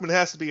Stockman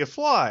has to be a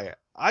fly.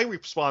 I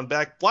respond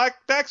back,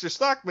 Baxter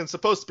Stockman's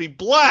supposed to be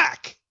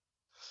black.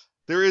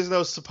 There is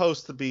no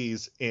supposed to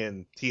be's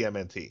in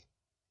TMNT.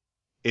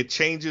 It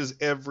changes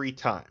every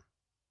time.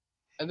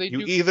 And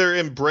you either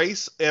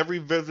embrace every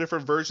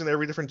different version,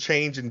 every different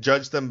change, and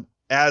judge them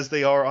as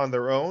they are on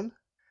their own,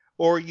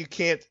 or you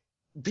can't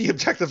be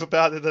objective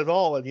about it at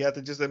all, and you have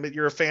to just admit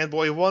you're a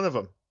fanboy of one of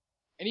them.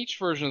 And each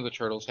version of the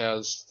Turtles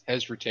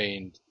has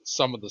retained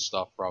some of the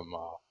stuff from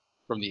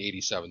the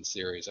 87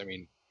 series. I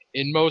mean,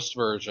 in most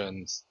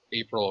versions,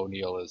 April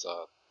O'Neil is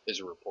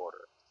a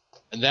reporter,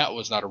 and that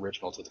was not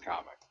original to the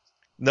comic.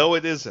 No,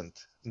 it isn't.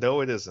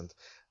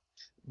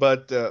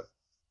 But the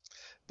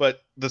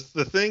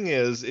thing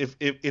is,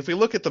 if we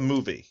look at the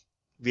movie,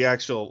 the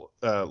actual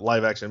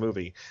live action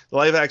movie, the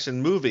live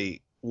action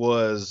movie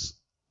was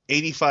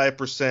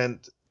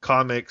 85%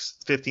 comics,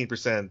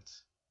 15%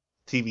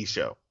 TV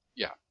show.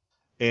 Yeah.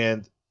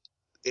 And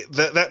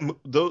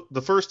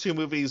the first 2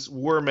 movies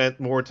were meant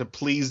more to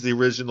please the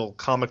original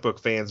comic book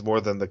fans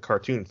more than the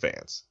cartoon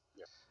fans.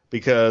 Yeah.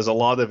 Because a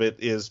lot of it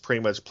is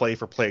pretty much play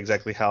for play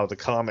exactly how the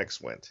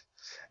comics went.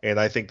 And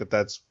I think that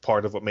that's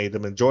part of what made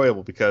them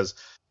enjoyable, because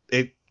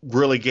it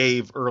really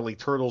gave early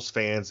Turtles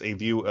fans a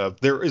view of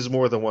there is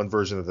more than one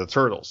version of the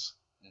Turtles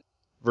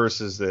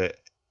versus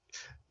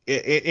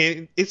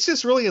it's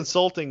just really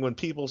insulting when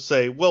people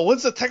say, well,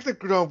 when's the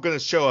Technodrome going to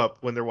show up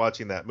when they're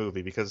watching that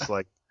movie? Because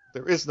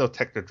there is no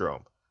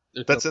Technodrome.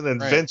 That's an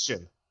invention.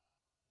 Right.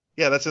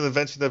 Yeah, that's an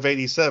invention of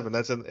 87.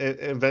 That's an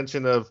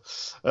invention of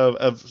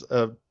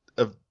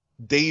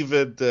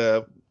David,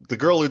 the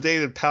girl who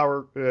dated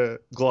Power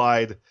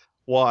Glide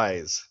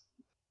Wise.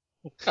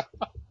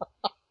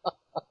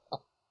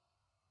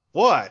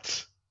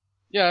 What?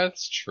 Yeah,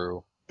 it's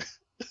true.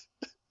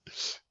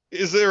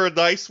 Is there a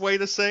nice way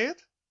to say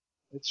it?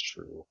 It's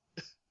true.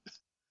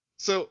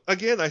 So,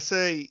 again, I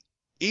say,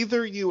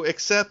 either you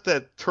accept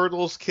that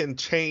Turtles can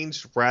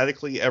change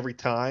radically every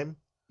time,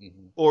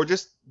 or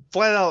just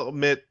flat out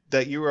admit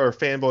that you are a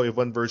fanboy of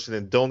one version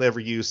and don't ever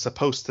use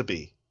supposed to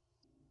be.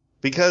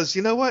 Because,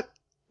 you know what?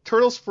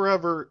 Turtles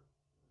Forever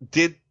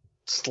did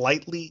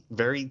slightly,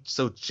 very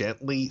so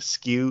gently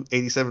skew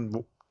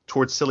 87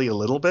 towards silly a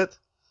little bit,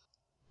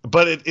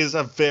 but it is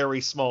a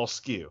very small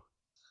skew.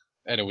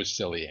 And it was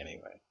silly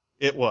anyway.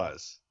 It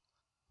was.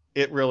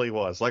 It really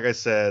was. Like I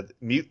said,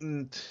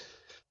 mutant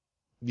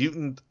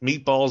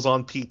meatballs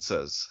on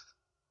pizzas.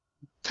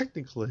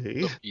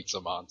 Technically. The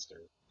pizza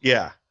monster.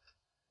 Yeah.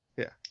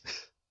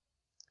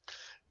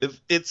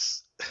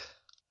 It's...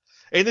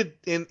 And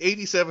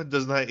 87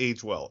 does not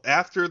age well.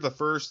 After the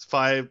first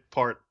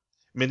 5-part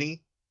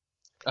mini...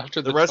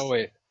 After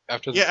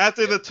After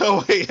the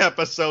Toei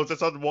episodes,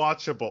 it's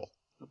unwatchable.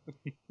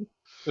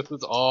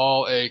 It's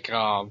all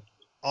ACOM.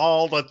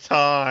 All the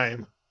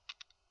time.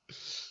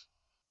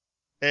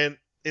 And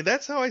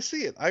that's how I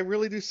see it. I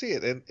really do see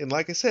it. And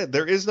like I said,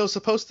 there is no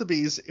supposed to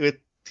be's with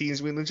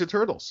Teenage Mutant Ninja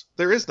Turtles.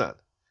 There is none.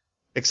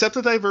 Accept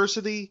the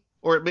diversity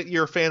or admit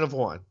you're a fan of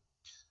one.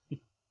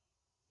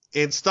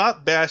 And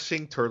stop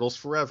bashing Turtles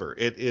forever.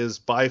 It is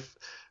by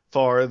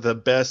far the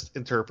best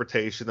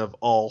interpretation of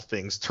all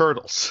things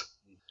Turtles.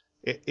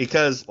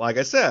 Because, like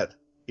I said,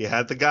 you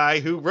had the guy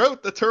who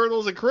wrote the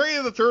Turtles and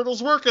created the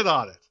Turtles working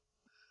on it.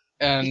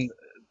 And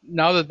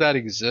now that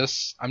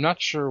exists, I'm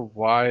not sure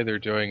why they're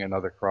doing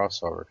another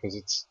crossover,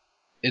 because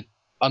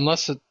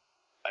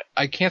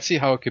I can't see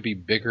how it could be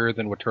bigger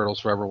than what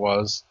Turtles Forever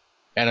was,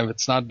 and if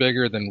it's not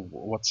bigger, then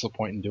what's the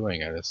point in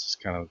doing it? It's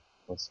just kind of,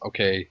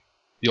 okay,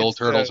 the old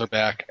Turtles are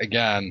back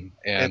again,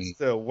 and it's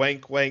the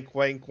wank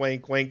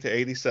to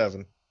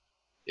 87.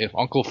 If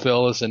Uncle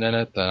Phil isn't in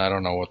it, then I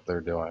don't know what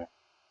they're doing.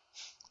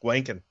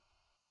 Wanking.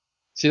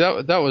 See,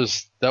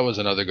 that was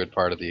another good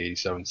part of the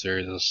 87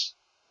 series, is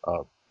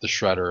the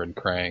Shredder and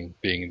Krang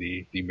being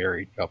the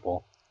married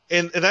couple.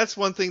 And that's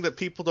one thing that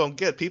people don't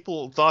get.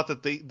 People thought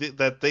that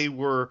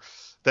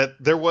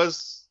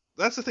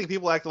that's the thing.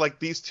 People acted like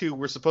these two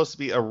were supposed to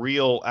be a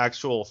real,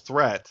 actual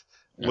threat.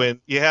 Yeah.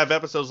 When you have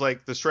episodes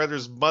like the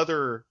Shredder's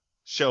mother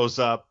shows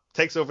up,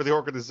 takes over the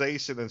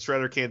organization, and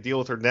Shredder can't deal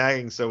with her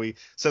nagging, so he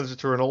sends her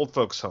to an old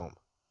folks' home.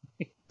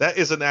 That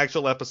is an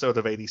actual episode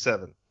of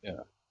 87.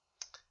 Yeah.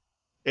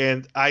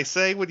 And I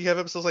say, when you have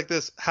episodes like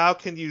this, how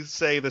can you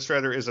say the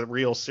Shredder is a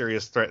real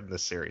serious threat in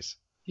this series?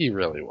 He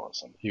really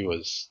wasn't. He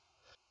was,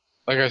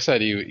 like I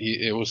said,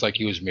 it was like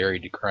he was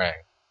married to Krang.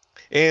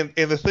 And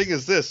the thing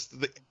is this,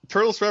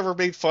 Turtles Forever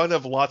made fun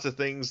of lots of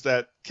things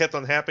that kept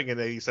on happening in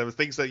 87,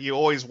 things that you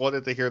always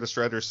wanted to hear the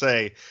Shredder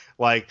say.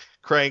 Like,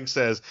 Krang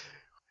says,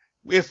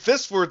 if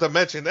this were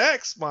Dimension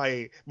X,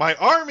 my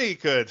army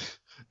could...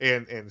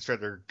 And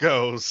Shredder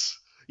goes...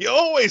 You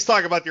always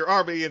talk about your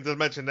army in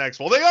Dimension X.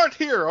 Well, they aren't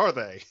here, are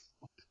they?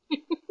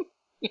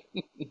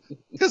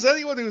 Because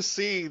anyone who's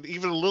seen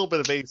even a little bit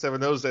of 87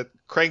 knows that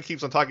Krang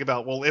keeps on talking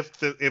about, well,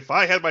 if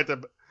I had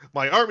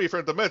my army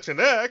from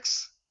Dimension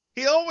X,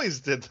 he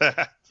always did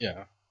that.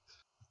 Yeah.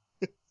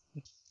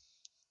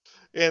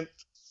 And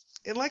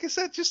like I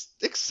said, just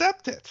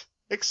accept it.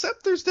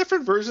 Accept there's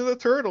different versions of the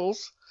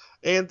Turtles,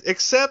 and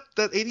accept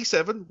that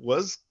 87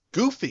 was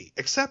goofy.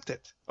 Accept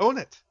it. Own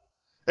it.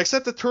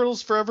 Except that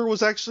Turtles Forever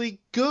was actually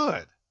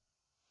good.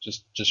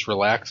 Just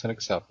relax and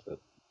accept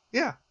it.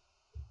 Yeah.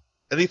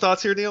 Any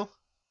thoughts here, Neil?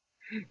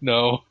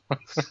 No.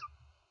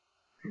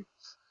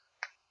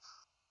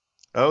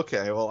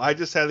 Okay, well, I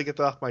just had to get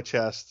that off my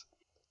chest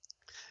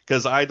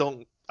because I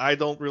don't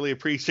really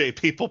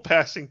appreciate people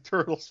bashing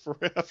Turtles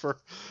Forever,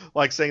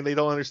 like saying they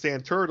don't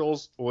understand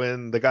Turtles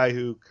when the guy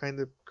who kind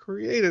of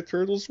created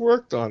Turtles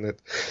worked on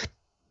it.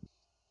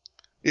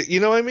 You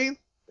know what I mean?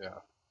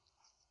 Yeah.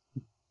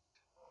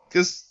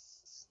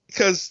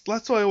 Because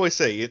that's what I always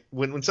say.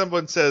 When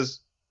someone says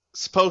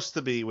supposed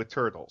to be with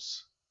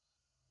Turtles,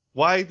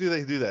 why do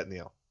they do that,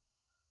 Neil?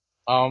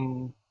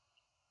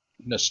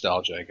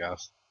 Nostalgia, I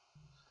guess.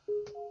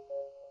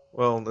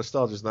 Well,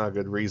 nostalgia's not a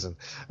good reason.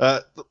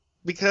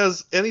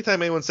 Because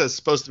anytime anyone says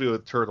supposed to be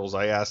with Turtles,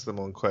 I ask them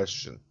one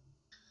question: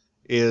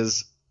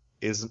 Is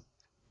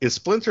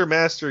Splinter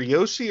Master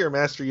Yoshi or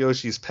Master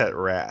Yoshi's pet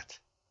rat?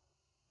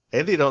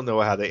 And they don't know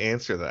how to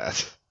answer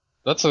that.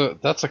 That's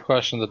a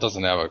question that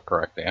doesn't have a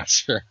correct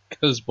answer,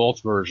 because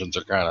both versions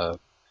are kind of...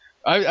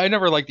 I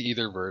never liked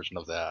either version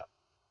of that.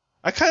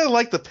 I kind of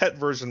like the pet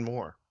version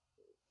more.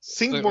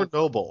 Seemed more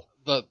noble.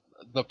 The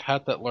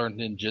pet that learned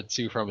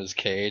ninjutsu from his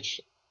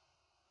cage,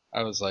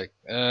 I was like,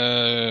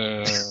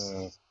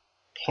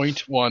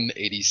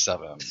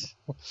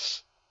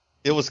 0.187.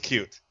 It was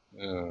cute.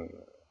 It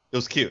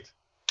was cute.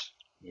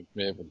 It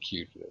may have been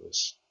cute, but it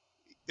was...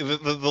 The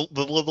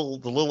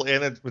little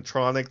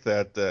animatronic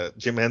that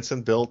Jim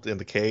Henson built in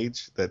the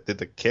cage that did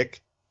the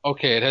kick.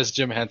 Okay, it has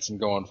Jim Henson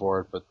going for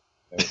it, but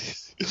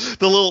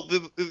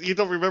you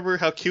don't remember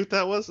how cute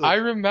that was? I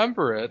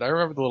remember it. I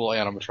remember the little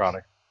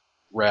animatronic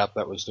rat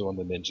that was doing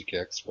the ninja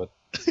kicks, but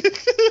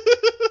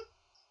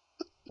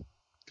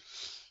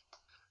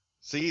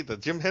see, the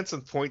Jim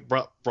Henson point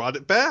brought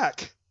it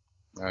back.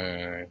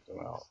 I don't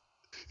know.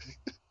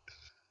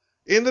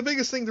 And the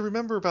biggest thing to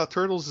remember about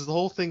Turtles is the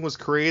whole thing was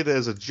created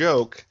as a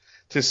joke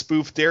to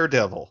spoof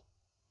Daredevil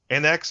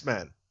and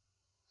X-Men.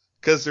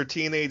 Because they're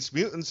teenage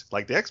mutants,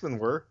 like the X-Men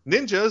were,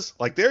 ninjas,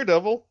 like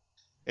Daredevil,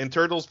 and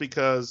Turtles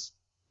because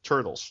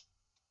Turtles.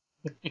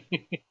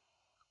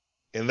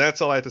 And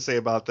that's all I have to say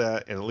about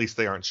that, and at least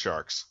they aren't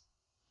sharks.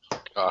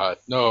 God,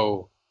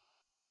 no.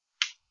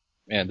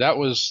 Man, that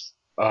was,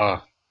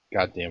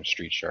 goddamn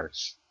Street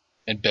Sharks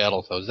and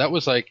Battletoads. That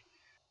was like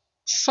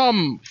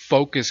some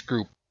focus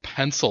group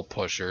pencil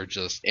pusher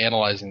just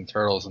analyzing the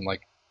Turtles and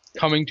like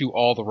coming to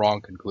all the wrong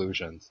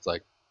conclusions. It's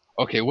like,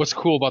 okay, what's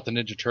cool about the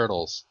Ninja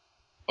Turtles?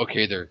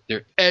 Okay, they're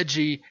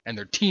edgy and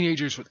they're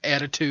teenagers with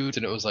attitudes,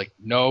 and it was like,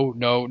 no,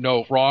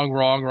 wrong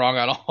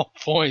on all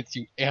points,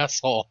 you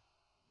asshole.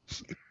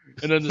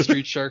 And then the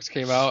Street Sharks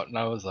came out, and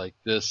I was like,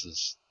 this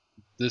is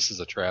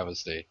a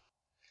travesty.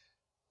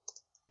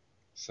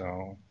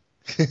 So.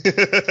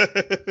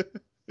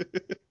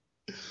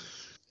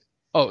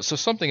 Oh, so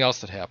something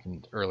else that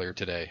happened earlier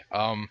today.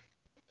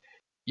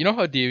 You know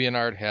how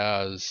DeviantArt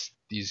has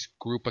these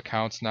group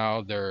accounts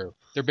now? They're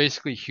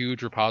basically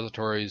huge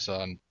repositories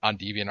on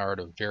DeviantArt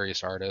of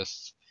various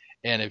artists.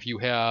 And if you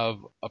have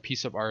a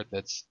piece of art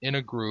that's in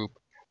a group,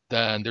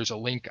 then there's a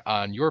link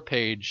on your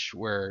page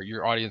where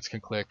your audience can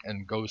click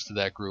and goes to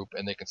that group,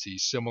 and they can see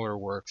similar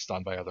works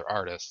done by other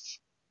artists.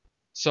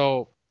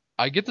 So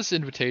I get this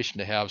invitation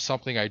to have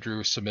something I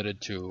drew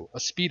submitted to a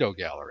Speedo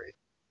gallery,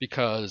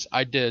 because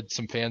I did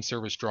some fan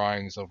service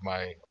drawings of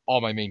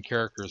all my main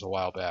characters a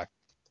while back.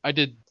 I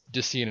did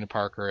Dicene and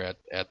Parker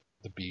at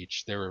the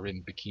beach. They were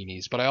in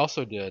bikinis, but I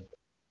also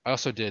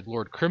did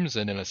Lord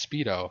Crimson in a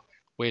Speedo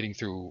wading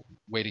through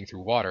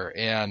water,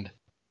 and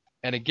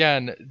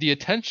again, the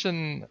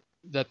attention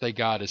that they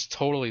got is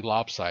totally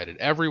lopsided.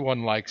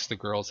 Everyone likes the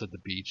girls at the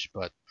beach,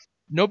 but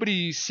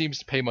nobody seems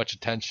to pay much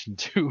attention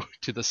to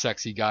the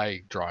sexy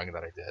guy drawing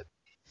that I did.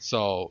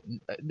 So,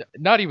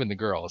 not even the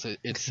girls,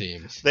 it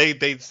seems.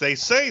 They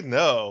say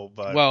no,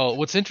 but... Well,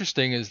 what's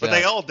interesting is that... But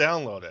they all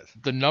download it.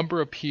 The number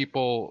of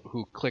people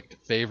who clicked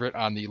favorite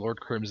on the Lord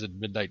Crimson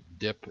Midnight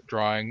Dip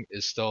drawing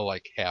is still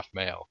like half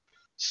male.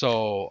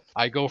 So,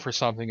 I go for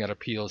something that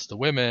appeals to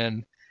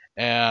women,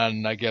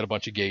 and I get a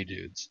bunch of gay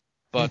dudes.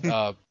 But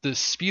the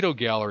Speedo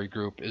Gallery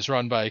group is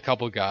run by a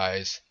couple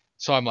guys,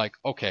 so I'm like,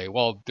 okay,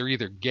 well, they're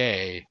either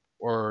gay,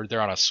 or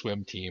they're on a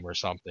swim team or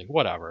something,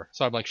 whatever.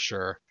 So I'm like,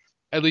 sure.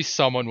 At least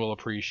someone will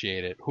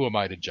appreciate it. Who am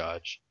I to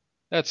judge?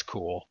 That's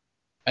cool.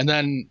 And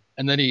then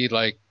he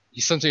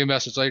sends me a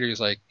message later. He's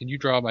like, "Can you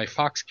draw my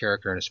Fox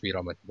character in a Speedo?"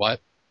 I'm like,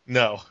 "What?"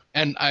 No.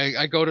 And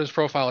I go to his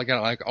profile again.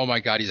 I'm like, "Oh my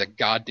god, he's a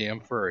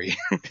goddamn furry."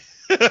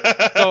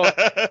 So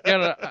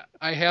again,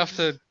 I have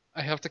to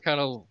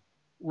kind of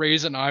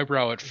raise an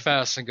eyebrow at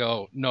Fess and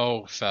go,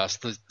 "No, Fess,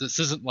 this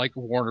isn't like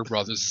Warner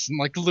Brothers. This isn't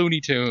like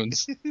Looney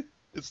Tunes.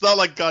 It's not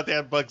like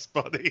goddamn Bugs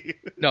Bunny."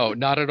 No,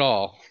 not at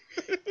all.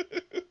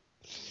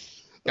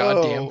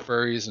 Goddamn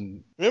furries.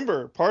 And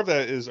remember, part of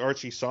that is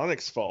Archie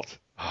Sonic's fault.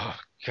 Oh,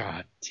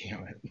 god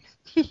damn it.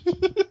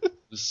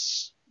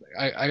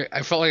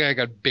 I felt like I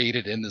got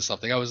baited into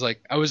something. I was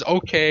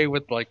okay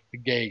with like the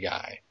gay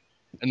guy,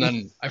 and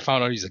then I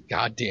found out he's a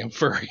goddamn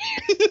furry.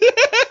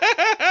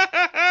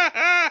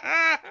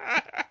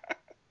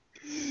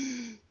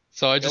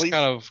 So I just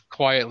kind of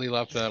quietly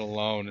left that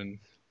alone, and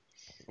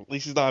at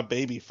least he's not a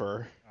baby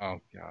fur. Oh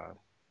god.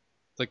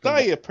 Like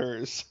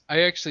diapers.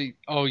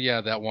 Oh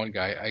yeah, that one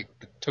guy. It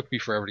took me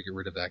forever to get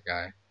rid of that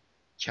guy.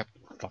 Kept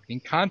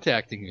fucking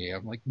contacting me.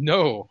 I'm like,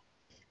 no.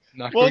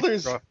 Well,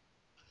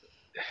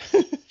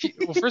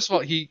 first of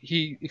all,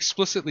 he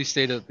explicitly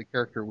stated that the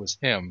character was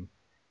him.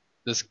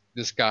 This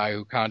guy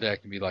who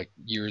contacted me like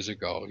years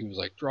ago. He was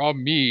like, draw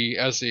me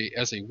as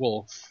a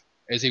wolf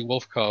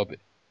cub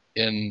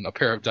in a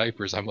pair of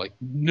diapers. I'm like,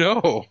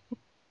 no.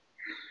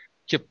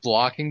 Kept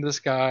blocking this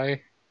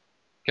guy.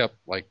 Kept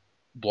like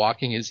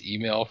blocking his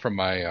email from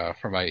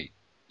my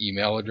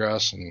email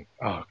address, and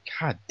oh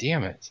god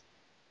damn it.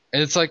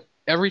 And it's like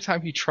every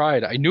time he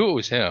tried, I knew it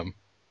was him.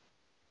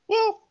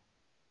 Well,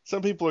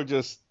 some people are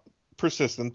just persistent.